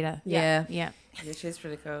wherever I get her. Yeah. Yeah. Yeah, she's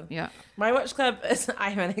pretty cool. Yeah. My watch club is I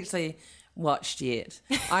haven't actually watched yet.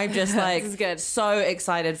 I'm just like This is good. so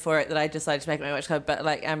excited for it that I decided to make my watch club. But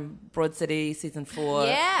like Broad City season 4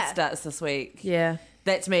 Yeah. starts this week. Yeah.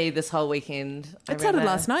 That's me this whole weekend. It started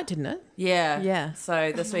last night, didn't it? Yeah. Yeah.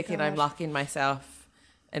 So this weekend I'm locking myself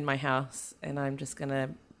in my house and I'm just gonna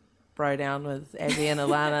bro down with Abby and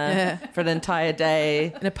Alana for an entire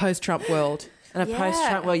day. In a post-Trump world. And a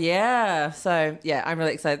post-Trump, well, yeah. So, yeah, I'm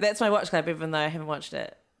really excited. That's my watch club, even though I haven't watched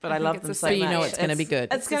it. But I think love it's them a so safe much. But you know it's gonna be good.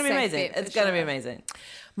 It's going to a be safe amazing. bet for It's going to be sure. amazing.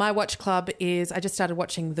 My watch club is, I just started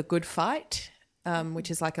watching The Good Fight, which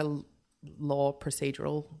is like a law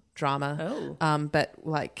procedural drama. Oh. But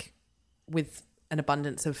like with an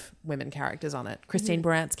abundance of women characters on it. Christine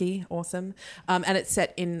Baranski, awesome. And it's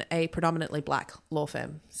set in a predominantly black law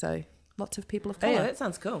firm. So lots of people of Oh, colour. yeah, that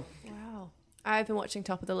sounds cool. Wow. I've been watching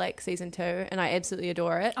Top of the Lake season 2 and I absolutely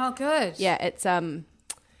adore it. Oh, good. Yeah, it's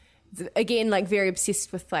again like very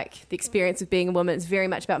obsessed with like the experience of being a woman. It's very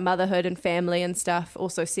much about motherhood and family and stuff.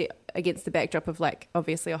 Also set against the backdrop of like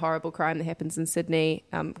obviously a horrible crime that happens in Sydney,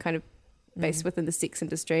 kind of based within the sex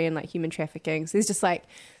industry and like human trafficking. So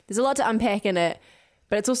there's a lot to unpack in it.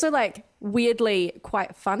 But it's also like weirdly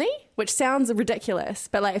quite funny, which sounds ridiculous.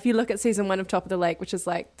 But like if you look at season 1 of Top of the Lake, which is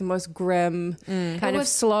like the most grim, kind of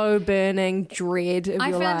slow burning dread of I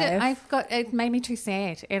your found life. it made me too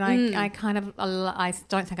sad, and I kind of I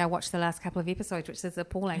don't think I watched the last couple of episodes, which is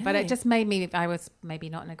appalling. But it just made me. I was maybe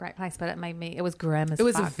not in a great place, but it was grim as It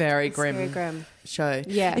was fuck. a very It's grim, very grim. show.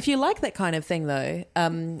 Yeah. If you like that kind of thing, though,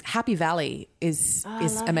 Happy Valley is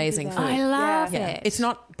love amazing Happy food. I love Yeah. it. It's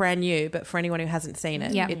not brand new, but for anyone who hasn't seen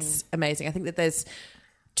it, Yeah. it's amazing. I think that there's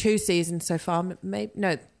 2 seasons so far. Maybe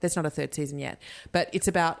no, there's not a 3rd season yet. But it's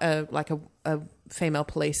about a female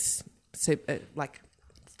police like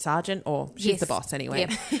sergeant, or she's Yes. the boss anyway,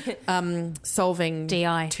 solving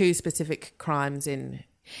DI. 2 specific crimes in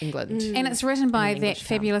England. And it's written by In an that English town.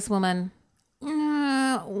 fabulous woman,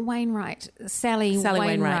 Wainwright, Sally Wainwright,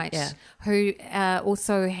 Wainwright, yeah. who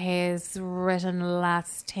also has written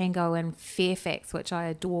Last Tango and Fairfax, which I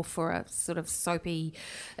adore for a sort of soapy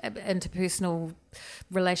interpersonal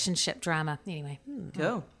relationship drama. Anyway.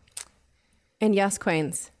 Cool. And Yas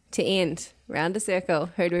Queens, to end, round a circle.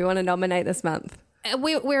 Who do we want to nominate this month?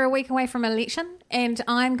 We're a week away from election, and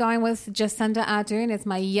I'm going with Jacinda Ardern as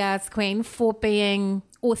my Yas Queen for being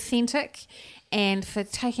authentic and for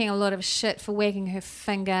taking a lot of shit, for wagging her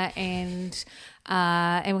finger and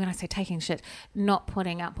when I say taking shit, not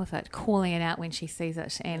putting up with it, calling it out when she sees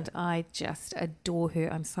it. And I just adore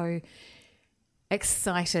her. I'm so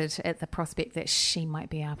excited at the prospect that she might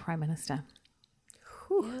be our Prime Minister.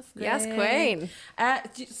 Yes, Queen.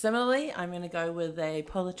 Similarly, I'm going to go with a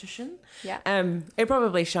politician. Yeah. It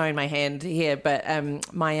probably showing my hand here, but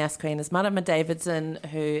my Yes Queen is Marama Davidson,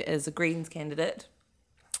 who is a Greens candidate,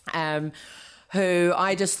 who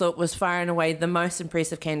I just thought was far and away the most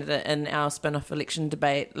impressive candidate in our spin-off election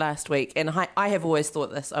debate last week. And I have always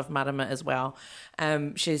thought this of Marama as well.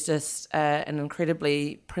 She's just an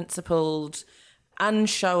incredibly principled,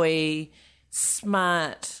 unshowy,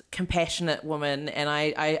 smart, compassionate woman,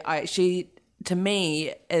 and she, to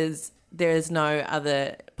me, there is no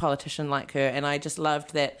other politician like her. And I just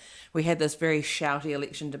loved that we had this very shouty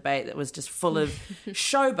election debate that was just full of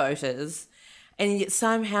showboaters, and yet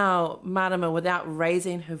somehow Marama, without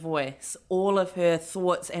raising her voice, all of her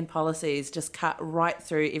thoughts and policies just cut right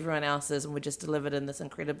through everyone else's and were just delivered in this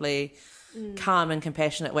incredibly calm and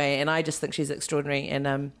compassionate way. And I just think she's extraordinary.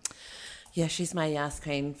 And she's my Yes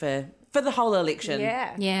Queen for the whole election.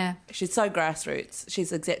 Yeah. She's so grassroots.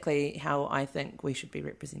 She's exactly how I think we should be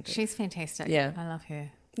represented. She's fantastic. Yeah. I love her.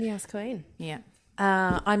 Yes, Queen. Yeah.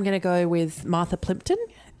 I'm going to go with Martha Plimpton,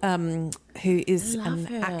 who is an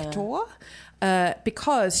actor,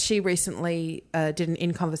 because she recently did an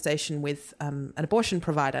In Conversation with an abortion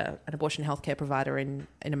healthcare provider in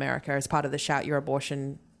America as part of the Shout Your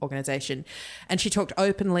Abortion organization, and she talked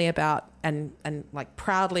openly about and like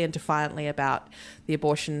proudly and defiantly about the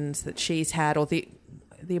abortions that she's had, or the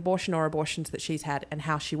abortion or abortions that she's had, and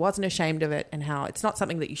how she wasn't ashamed of it, and how it's not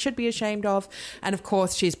something that you should be ashamed of. And of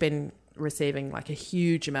course she's been receiving like a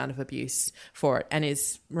huge amount of abuse for it, and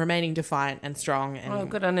is remaining defiant and strong and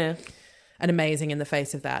good on her. And amazing in the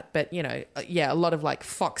face of that. But a lot of like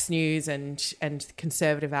Fox News and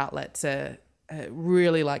conservative outlets are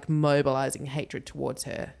really like mobilizing hatred towards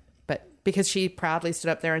her, but because she proudly stood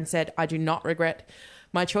up there and said, I do not regret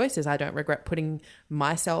my choices. I don't regret putting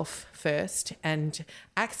myself first and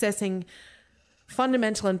accessing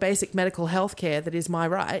fundamental and basic medical health care that is my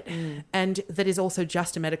right, and that is also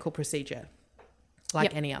just a medical procedure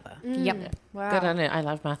like any other. Yep. Wow. Good on her. I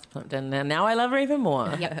love Martha Plimpton, and now I love her even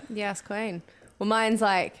more. Yep. Yes, Queen. Well, mine's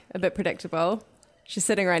like a bit predictable. She's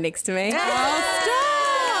sitting right next to me.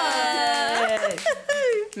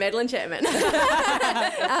 Madeline Chapman.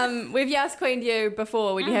 We've Yes Queened you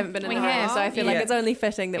before when you haven't been in the room, so I feel like it's only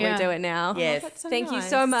fitting that we do it now. Yes. Thank you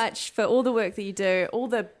so much for all the work that you do, all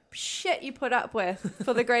the shit you put up with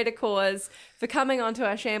for the greater cause, for coming onto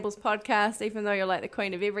our Shambles podcast, even though you're like the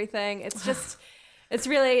queen of everything. It's just, it's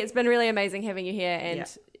been really amazing having you here. And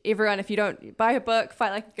everyone, if you don't buy her book,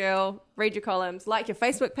 Fight Like a Girl, read your columns, like your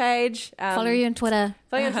Facebook page. Follow you on Twitter.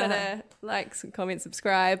 Follow you on Twitter. Like, comment,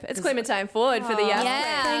 subscribe. It's Clementine Ford for the Yes.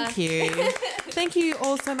 Yeah. Thank you. Thank you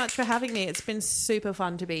all so much for having me. It's been super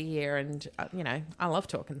fun to be here, and I love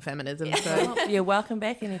talking feminism. So You're welcome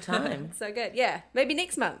back anytime. So good. Yeah. Maybe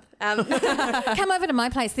next month. Come over to my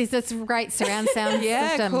place. There's this great surround sound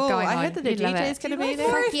system cool. going on. I heard that the You'd love DJ's it. going to be there.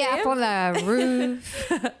 Freak you up on the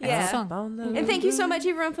roof. Yeah. Song. And thank you so much,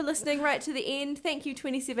 everyone, for listening right to the end. Thank you,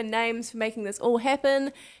 27 Names, for making this all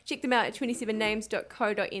happen. Check them out at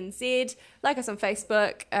 27names.co.nz. Like us on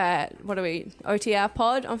Facebook. OTR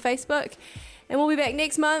Pod on Facebook. And we'll be back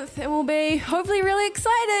next month, and we'll be hopefully really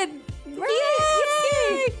excited.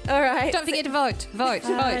 Yay! All right. Don't forget to vote. Vote.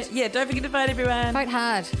 Vote. Yeah, don't forget to vote, everyone. Vote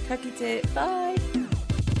hard. Kaki te. Bye.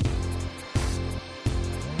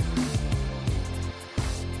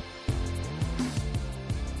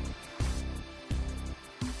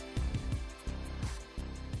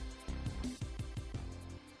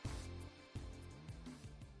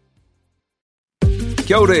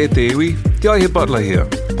 Kia ora e te iwi, Te Aihe Butler here,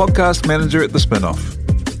 podcast manager at The Spinoff.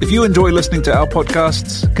 If you enjoy listening to our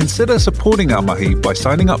podcasts, consider supporting our mahi by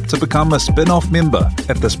signing up to become a Spinoff member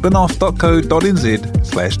at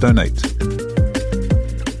thespinoff.co.nz/donate.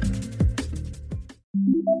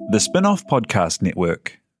 The Spinoff Podcast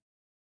Network.